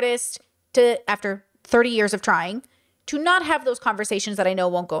my hardest to, after 30 years of trying, to not have those conversations that I know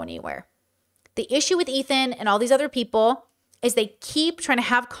won't go anywhere. The issue with Ethan and all these other people is they keep trying to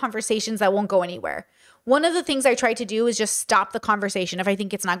have conversations that won't go anywhere. One of the things I try to do is just stop the conversation if I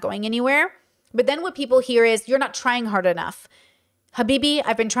think it's not going anywhere. But then what people hear is, you're not trying hard enough. Habibi,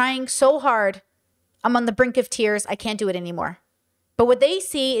 I've been trying so hard. I'm on the brink of tears. I can't do it anymore. But what they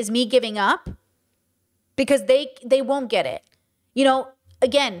see is me giving up because they won't get it. You know,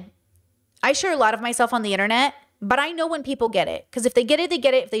 again, I share a lot of myself on the internet, but I know when people get it. Because if they get it, they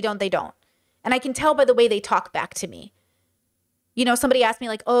get it. If they don't, they don't. And I can tell by the way they talk back to me. You know, somebody asked me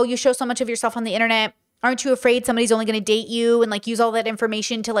oh, you show so much of yourself on the internet. Aren't you afraid somebody's only going to date you and use all that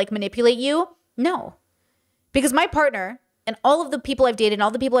information to manipulate you? No. Because my partner and all of the people I've dated and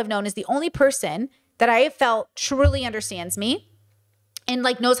all the people I've known is the only person that I have felt truly understands me and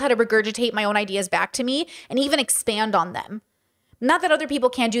like knows how to regurgitate my own ideas back to me and even expand on them. Not that other people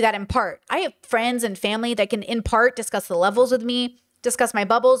can't do that in part. I have friends and family that can in part discuss the levels with me, discuss my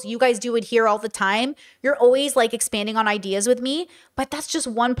bubbles. You guys do it here all the time. You're always like expanding on ideas with me, but that's just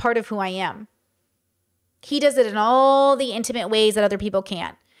one part of who I am. He does it in all the intimate ways that other people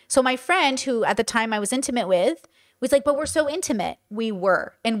can't. So my friend who at the time I was intimate with was like, but we're so intimate. We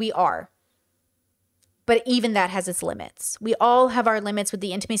were, and we are. But even that has its limits. We all have our limits with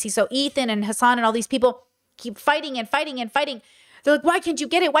the intimacy. So Ethan and Hasan and all these people keep fighting and fighting and fighting. They're like, why can't you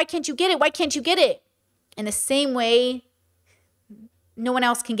get it? Why can't you get it? Why can't you get it? In the same way, no one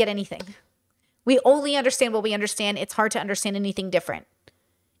else can get anything. We only understand what we understand. It's hard to understand anything different.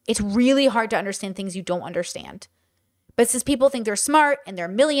 It's really hard to understand things you don't understand. But since people think they're smart and they're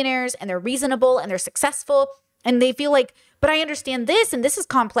millionaires and they're reasonable and they're successful and they feel like, but I understand this and this is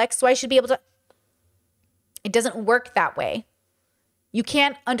complex, so I should be able to. It doesn't work that way. You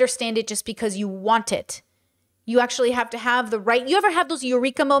can't understand it just because you want it. You actually have to have the right. You ever have those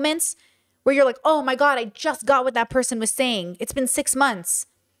eureka moments where you're like, oh my God, I just got what that person was saying. It's been 6 months.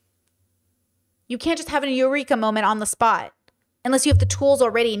 You can't just have a eureka moment on the spot unless you have the tools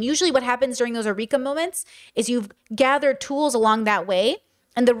already. And usually what happens during those eureka moments is you've gathered tools along that way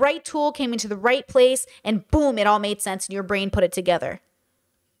and the right tool came into the right place and boom, it all made sense and your brain put it together.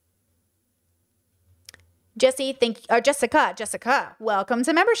 Jessica, welcome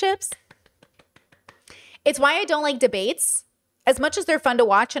to memberships. It's why I don't like debates. As much as they're fun to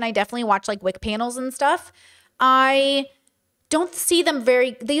watch, and I definitely watch like WIC panels and stuff, I don't see them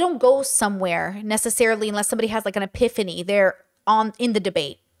they don't go somewhere necessarily unless somebody has like an epiphany. They're in the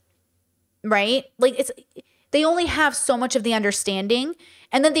debate, right? Like they only have so much of the understanding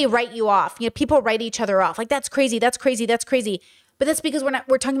and then they write you off. You know, people write each other off. Like, that's crazy, that's crazy, that's crazy. But that's because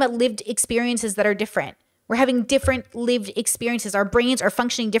we're talking about lived experiences that are different. We're having different lived experiences. Our brains are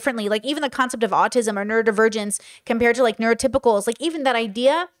functioning differently. Like even the concept of autism or neurodivergence compared to like neurotypicals, like even that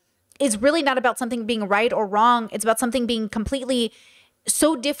idea is really not about something being right or wrong. It's about something being completely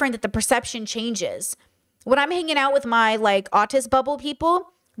so different that the perception changes. When I'm hanging out with my like autist bubble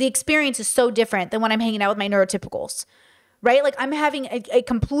people, the experience is so different than when I'm hanging out with my neurotypicals, right? Like I'm having a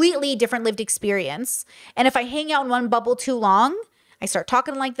completely different lived experience. And if I hang out in one bubble too long, I start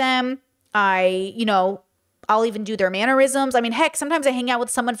talking like them. I'll even do their mannerisms. I mean, heck, sometimes I hang out with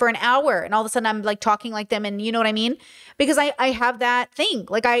someone for an hour and all of a sudden I'm like talking like them and you know what I mean? Because I have that thing.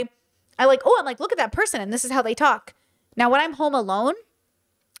 Like I'm like, look at that person and this is how they talk. Now, when I'm home alone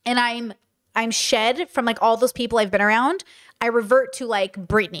and I'm shed from like all those people I've been around, I revert to like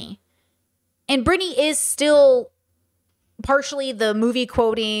Brittany. And Brittany is still partially the movie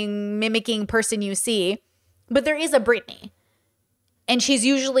quoting, mimicking person you see, but there is a Brittany. And she's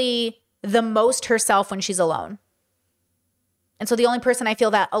usually the most herself when she's alone. And so the only person I feel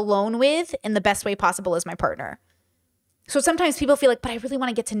that alone with in the best way possible is my partner. So sometimes people feel like, but I really want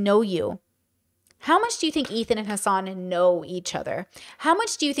to get to know you. How much do you think Ethan and Hasan know each other? How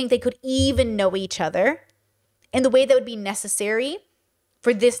much do you think they could even know each other in the way that would be necessary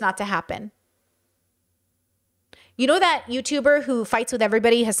for this not to happen? You know that YouTuber who fights with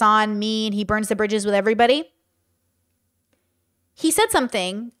everybody, Hasan, me, and he burns the bridges with everybody? He said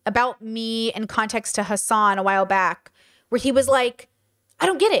something about me in context to Hasan a while back where he was like, I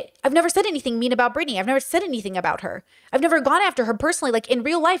don't get it. I've never said anything mean about Brittany. I've never said anything about her. I've never gone after her personally. Like in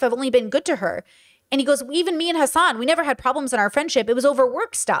real life, I've only been good to her. And he goes, even me and Hasan, we never had problems in our friendship. It was over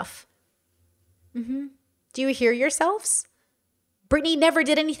work stuff. Do you hear yourselves? Brittany never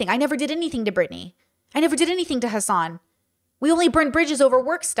did anything. I never did anything to Brittany. I never did anything to Hasan. We only burned bridges over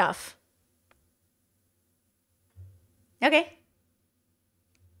work stuff. Okay.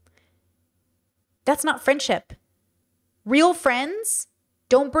 That's not friendship. Real friends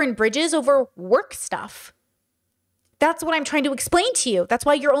don't burn bridges over work stuff. That's what I'm trying to explain to you. That's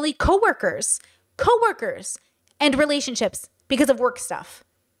why you're only coworkers and relationships because of work stuff.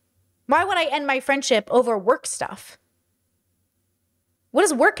 Why would I end my friendship over work stuff? What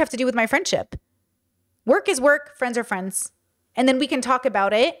does work have to do with my friendship? Work is work, friends are friends. And then we can talk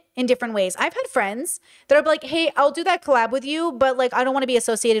about it in different ways. I've had friends that are like, hey, I'll do that collab with you, but like, I don't want to be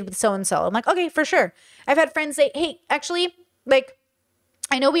associated with so-and-so. I'm like, okay, for sure. I've had friends say, hey, actually, like,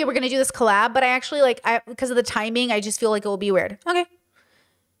 I know we were going to do this collab, but I actually because of the timing, I just feel like it will be weird. Okay.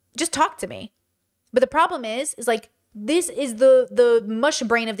 Just talk to me. But the problem is like, this is the mush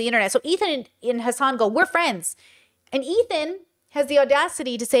brain of the internet. So Ethan and Hasan go, we're friends. And Ethan has the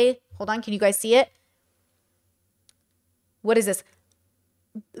audacity to say, hold on, can you guys see it? What is this?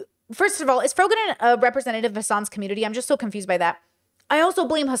 First of all, is Frogan a representative of Hasan's community? I'm just so confused by that. I also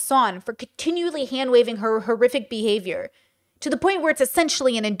blame Hasan for continually hand-waving her horrific behavior to the point where it's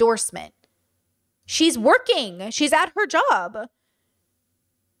essentially an endorsement. She's working. She's at her job.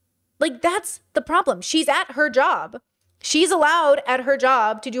 Like, that's the problem. She's at her job. She's allowed at her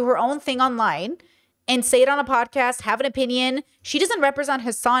job to do her own thing online and say it on a podcast, have an opinion. She doesn't represent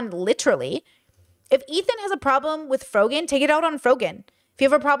Hasan literally. If Ethan has a problem with Frogan, take it out on Frogan. If you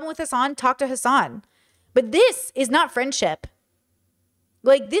have a problem with Hasan, talk to Hasan. But this is not friendship.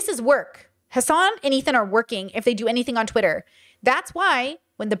 Like, this is work. Hasan and Ethan are working if they do anything on Twitter. That's why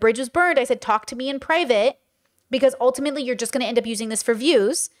when the bridge was burned, I said, talk to me in private, because ultimately you're just going to end up using this for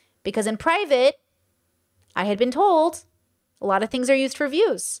views, because in private, I had been told a lot of things are used for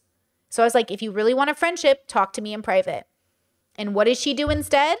views. So I was like, if you really want a friendship, talk to me in private. And what does she do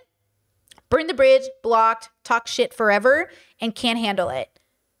instead? Burn the bridge, blocked, talk shit forever, and can't handle it.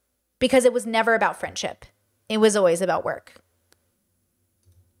 Because it was never about friendship. It was always about work.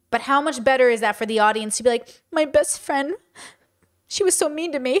 But how much better is that for the audience to be like, my best friend, she was so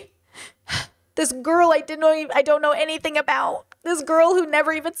mean to me. This girl I don't know anything about. This girl who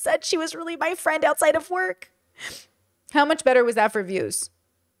never even said she was really my friend outside of work. How much better was that for views?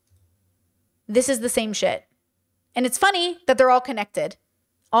 This is the same shit. And it's funny that they're all connected.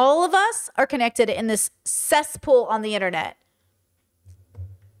 All of us are connected in this cesspool on the internet.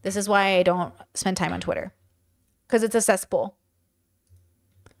 This is why I don't spend time on Twitter. Because it's a cesspool.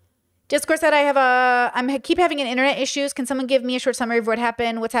 Discourse said I keep having internet issues. Can someone give me a short summary of what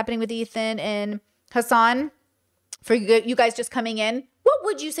happened? What's happening with Ethan and Hasan? For you guys just coming in. What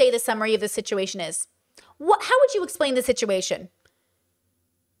would you say the summary of the situation is? How would you explain the situation?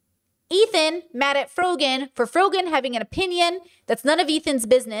 Ethan mad at Frogan for Frogan having an opinion that's none of Ethan's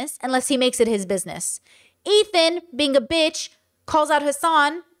business unless he makes it his business. Ethan, being a bitch, calls out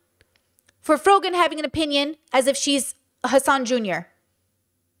Hasan for Frogan having an opinion as if she's Hasan Jr.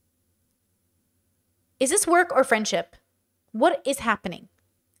 Is this work or friendship? What is happening?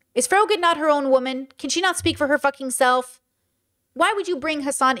 Is Frogan not her own woman? Can she not speak for her fucking self? Why would you bring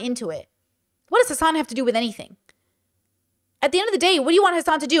Hasan into it? What does Hasan have to do with anything? At the end of the day, what do you want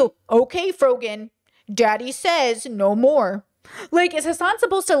Hasan to do? Okay, Frogan, daddy says no more. Like, is Hasan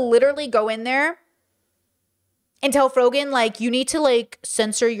supposed to literally go in there and tell Frogan, like, you need to, like,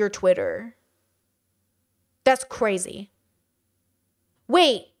 censor your Twitter? That's crazy.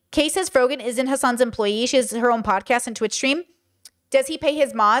 Wait, Kay says Frogan isn't Hasan's employee. She has her own podcast and Twitch stream. Does he pay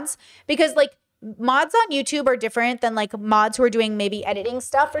his mods? Because, like, mods on YouTube are different than, like, mods who are doing maybe editing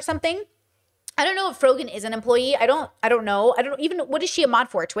stuff or something. I don't know if Frogan is an employee. I don't know. I don't even, what is she a mod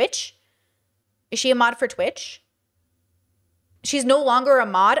for? Twitch? Is she a mod for Twitch? She's no longer a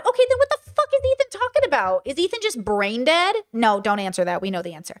mod? Okay, then what the fuck is Ethan talking about? Is Ethan just brain dead? No, don't answer that. We know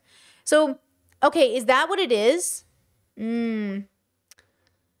the answer. So, okay, is that what it is?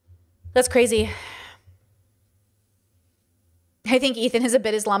 That's crazy. I think Ethan is a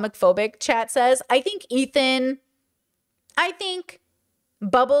bit Islamophobic, chat says. I think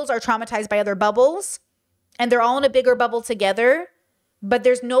bubbles are traumatized by other bubbles, and they're all in a bigger bubble together. But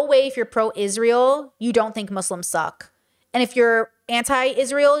there's no way if you're pro-Israel, you don't think Muslims suck. And if you're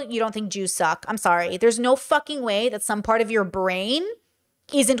anti-Israel, you don't think Jews suck. I'm sorry. There's no fucking way that some part of your brain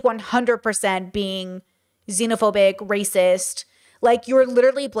isn't 100% being xenophobic, racist. Like, you're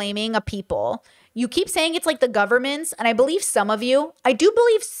literally blaming a people. You keep saying it's like the governments, and I believe some of you. I do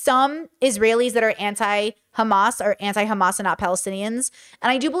believe some Israelis that are anti-Hamas are anti-Hamas and not Palestinians.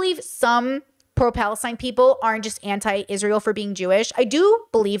 And I do believe some pro-Palestine people aren't just anti-Israel for being Jewish. I do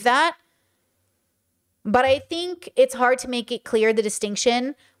believe that. But I think it's hard to make it clear the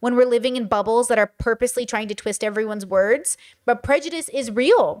distinction when we're living in bubbles that are purposely trying to twist everyone's words. But prejudice is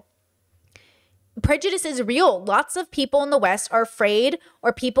real. Prejudice is real. Lots of people in the West are afraid,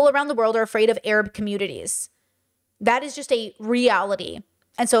 or people around the world are afraid of Arab communities. That is just a reality.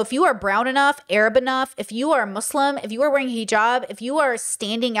 And so if you are brown enough, Arab enough, if you are Muslim, if you are wearing hijab, if you are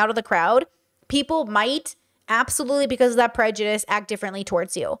standing out of the crowd, people might absolutely, because of that prejudice, act differently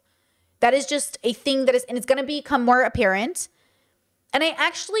towards you. That is just a thing that is, and it's going to become more apparent. And I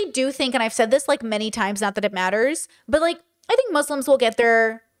actually do think, and I've said this like many times, not that it matters, but like, I think Muslims will get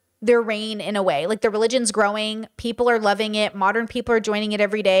their reign in a way. Like, the religion's growing. People are loving it. Modern people are joining it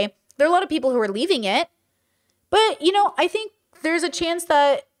every day. There are a lot of people who are leaving it. But, you know, I think there's a chance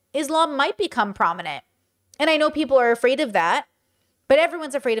that Islam might become prominent. And I know people are afraid of that, but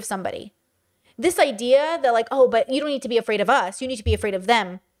everyone's afraid of somebody. This idea that like, oh, but you don't need to be afraid of us. You need to be afraid of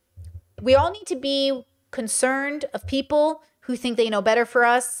them. We all need to be concerned of people who think they know better for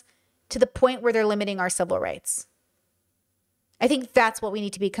us to the point where they're limiting our civil rights. I think that's what we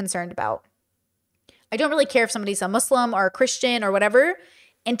need to be concerned about. I don't really care if somebody's a Muslim or a Christian or whatever,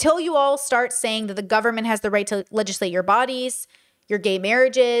 until you all start saying that the government has the right to legislate your bodies, your gay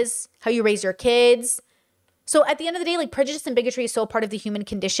marriages, how you raise your kids. So at the end of the day, like, prejudice and bigotry is so part of the human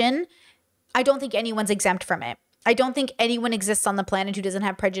condition. I don't think anyone's exempt from it. I don't think anyone exists on the planet who doesn't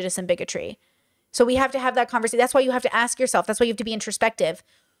have prejudice and bigotry. So we have to have that conversation. That's why you have to ask yourself. That's why you have to be introspective.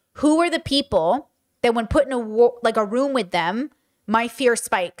 Who are the people that when put in a room with them, my fear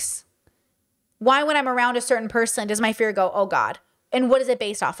spikes? Why, when I'm around a certain person, does my fear go, oh God? And what is it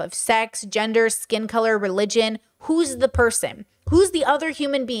based off of? Sex, gender, skin color, religion? Who's the person? Who's the other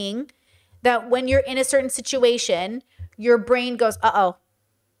human being that when you're in a certain situation, your brain goes, uh-oh,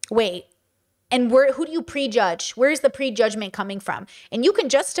 wait. And who do you prejudge? Where is the prejudgment coming from? And you can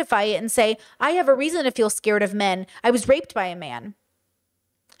justify it and say, I have a reason to feel scared of men. I was raped by a man.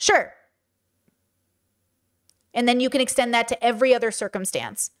 Sure. And then you can extend that to every other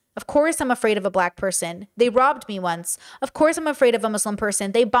circumstance. Of course, I'm afraid of a black person. They robbed me once. Of course, I'm afraid of a Muslim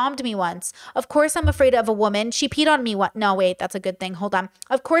person. They bombed me once. Of course, I'm afraid of a woman. She peed on me once. No, wait, that's a good thing. Hold on.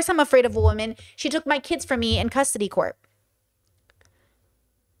 Of course, I'm afraid of a woman. She took my kids from me in custody court.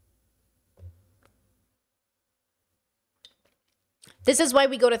 This is why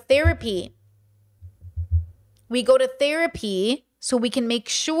we go to therapy. We go to therapy so we can make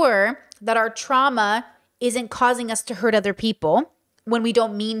sure that our trauma isn't causing us to hurt other people when we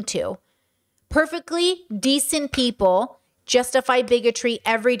don't mean to. Perfectly decent people justify bigotry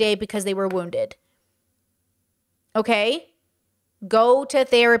every day because they were wounded. Okay? Go to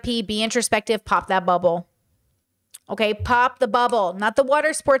therapy, be introspective, pop that bubble. Okay? Pop the bubble. Not the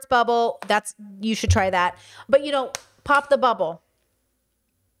water sports bubble. You should try that. But, pop the bubble.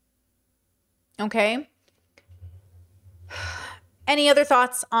 Okay? Any other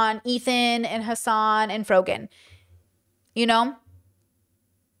thoughts on Ethan and Hasan and Frogan?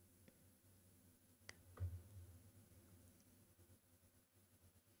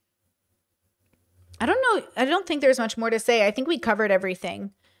 I don't know. I don't think there's much more to say. I think we covered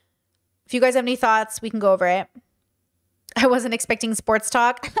everything. If you guys have any thoughts, we can go over it. I wasn't expecting sports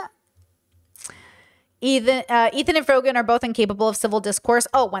talk. Ethan and Frogan are both incapable of civil discourse.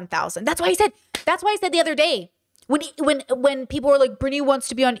 Oh, 1,000. That's why I said the other day when people were like, Brittany wants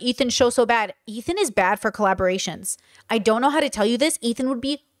to be on Ethan's show so bad. Ethan is bad for collaborations. I don't know how to tell you this. Ethan would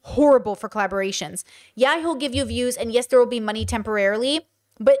be horrible for collaborations. Yeah, he'll give you views, and yes, there will be money temporarily.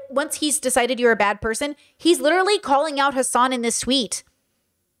 But once he's decided you're a bad person, he's literally calling out Hasan in this tweet.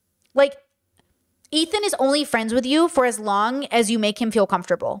 Like, Ethan is only friends with you for as long as you make him feel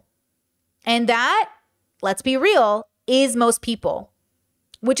comfortable. And that, let's be real, is most people.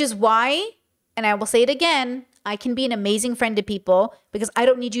 Which is why, and I will say it again, I can be an amazing friend to people because I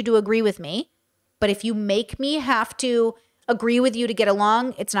don't need you to agree with me. But if you make me have to agree with you to get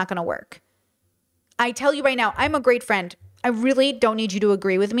along, it's not going to work. I tell you right now, I'm a great friend. I really don't need you to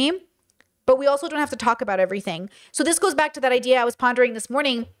agree with me. But we also don't have to talk about everything. So this goes back to that idea I was pondering this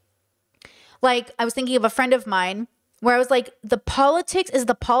morning. Like, I was thinking of a friend of mine where I was like, is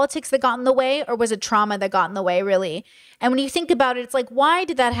the politics that got in the way, or was it trauma that got in the way, really? And when you think about it, it's like, why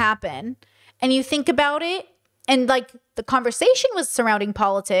did that happen? And you think about it, and like the conversation was surrounding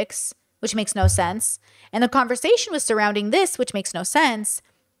politics, which makes no sense. And the conversation was surrounding this, which makes no sense.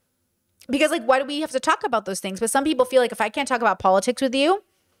 Because like, why do we have to talk about those things? But some people feel like if I can't talk about politics with you,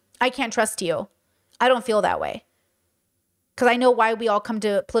 I can't trust you. I don't feel that way. Because I know why we all come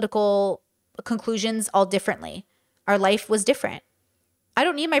to political conclusions all differently. Our life was different. I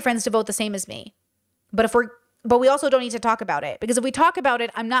don't need my friends to vote the same as me. But we also don't need to talk about it. Because if we talk about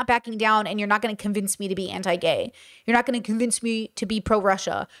it, I'm not backing down, and you're not going to convince me to be anti-gay. You're not going to convince me to be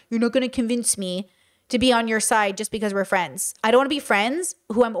pro-Russia. You're not going to convince me to be on your side just because we're friends. I don't want to be friends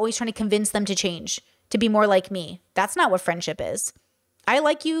who I'm always trying to convince them to change, to be more like me. That's not what friendship is. I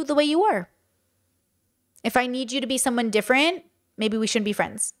like you the way you are. If I need you to be someone different, maybe we shouldn't be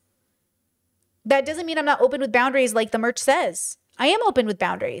friends. That doesn't mean I'm not open with boundaries like the merch says. I am open with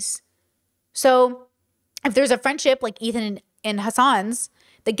boundaries. So if there's a friendship like Ethan and Hasan's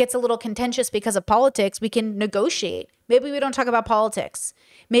that gets a little contentious because of politics, we can negotiate. Maybe we don't talk about politics.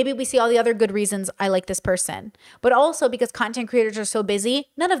 Maybe we see all the other good reasons I like this person. But also because content creators are so busy,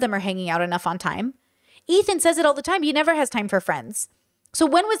 none of them are hanging out enough on time. Ethan says it all the time. He never has time for friends. So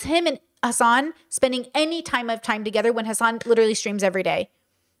when was him and Hasan spending any time together when Hasan literally streams every day?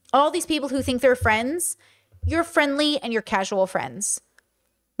 All these people who think they're friends, you're friendly and you're casual friends.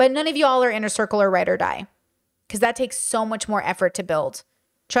 But none of y'all are inner circle or ride or die. Because that takes so much more effort to build.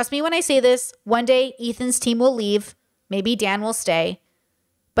 Trust me when I say this, one day Ethan's team will leave. Maybe Dan will stay.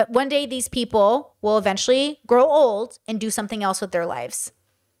 But one day these people will eventually grow old and do something else with their lives.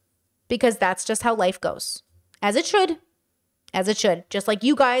 Because that's just how life goes. As it should. As it should. Just like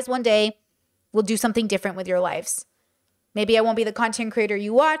you guys one day will do something different with your lives. Maybe I won't be the content creator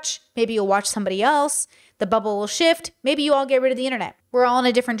you watch. Maybe you'll watch somebody else. The bubble will shift. Maybe you all get rid of the internet. We're all on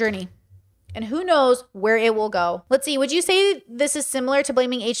a different journey. And who knows where it will go. Let's see. Would you say this is similar to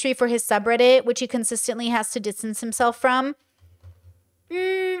blaming H3 for his subreddit, which he consistently has to distance himself from?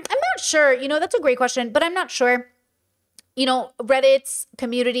 I'm not sure. That's a great question, but I'm not sure. Reddits,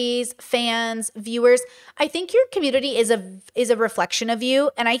 communities, fans, viewers. I think your community is a reflection of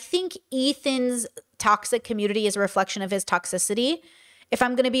you. And I think Ethan's toxic community is a reflection of his toxicity. If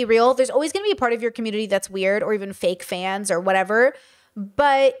I'm going to be real, there's always going to be a part of your community that's weird or even fake fans or whatever.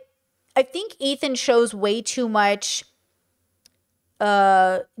 But I think Ethan shows way too much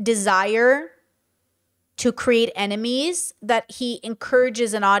desire to create enemies that he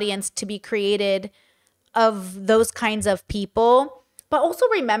encourages an audience to be created of those kinds of people. But also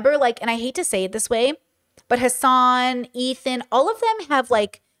remember, and I hate to say it this way, but Hasan, Ethan, all of them have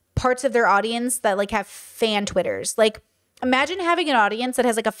parts of their audience that have fan Twitters. Imagine having an audience that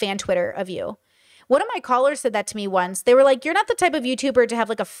has a fan Twitter of you. One of my callers said that to me once. They were like, you're not the type of YouTuber to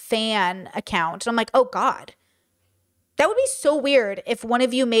have a fan account. And I'm like, oh God. That would be so weird if one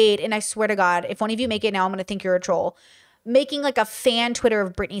of you made, and I swear to God, if one of you make it now, I'm going to think you're a troll, making a fan Twitter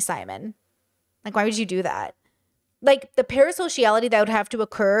of Brittany Simon. Why would you do that? The parasociality that would have to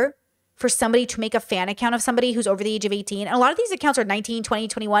occur for somebody to make a fan account of somebody who's over the age of 18. And a lot of these accounts are 19, 20,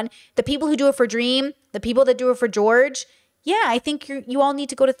 21. The people who do it for Dream, the people that do it for George. Yeah, I think you all need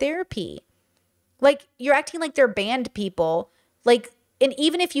to go to therapy. You're acting like they're banned people. And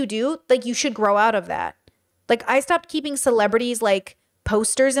even if you do, you should grow out of that. I stopped keeping celebrities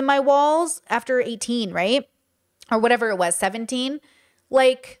posters in my walls after 18, right? Or whatever it was, 17.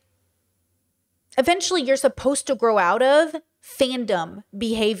 Eventually you're supposed to grow out of fandom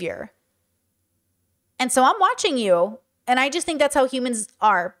behavior. And so I'm watching you. And I just think that's how humans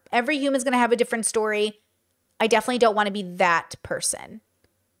are. Every human's going to have a different story. I definitely don't want to be that person.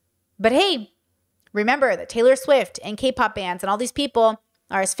 But hey, remember that Taylor Swift and K-pop bands and all these people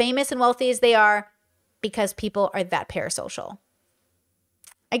are as famous and wealthy as they are because people are that parasocial.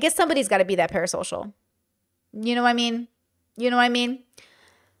 I guess somebody's got to be that parasocial. You know what I mean?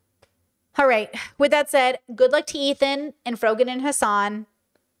 All right. With that said, good luck to Ethan and Frogan and Hasan.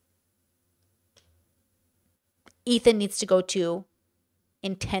 Ethan needs to go to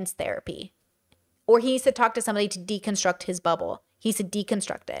intense therapy. Or he needs to talk to somebody to deconstruct his bubble. He needs to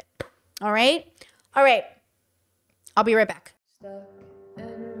deconstruct it. All right? All right. I'll be right back. Stuck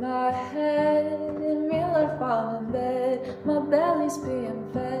in my head, in real life I'm in bed, my belly's being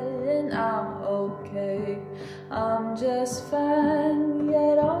fed and I'm okay, I'm just fine,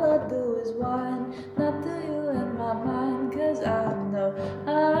 yet all I do is whine, not to you in my mind, cause I know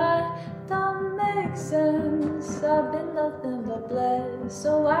I don't make sense, I've been nothing but blessed,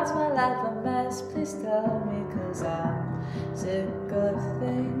 so why's my life a mess, please tell me, cause I'm sick of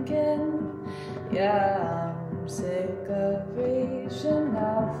thinking, yeah, I'm sick of reaching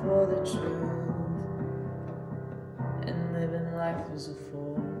out for the truth and living life as a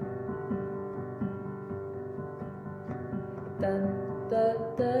fool. Dun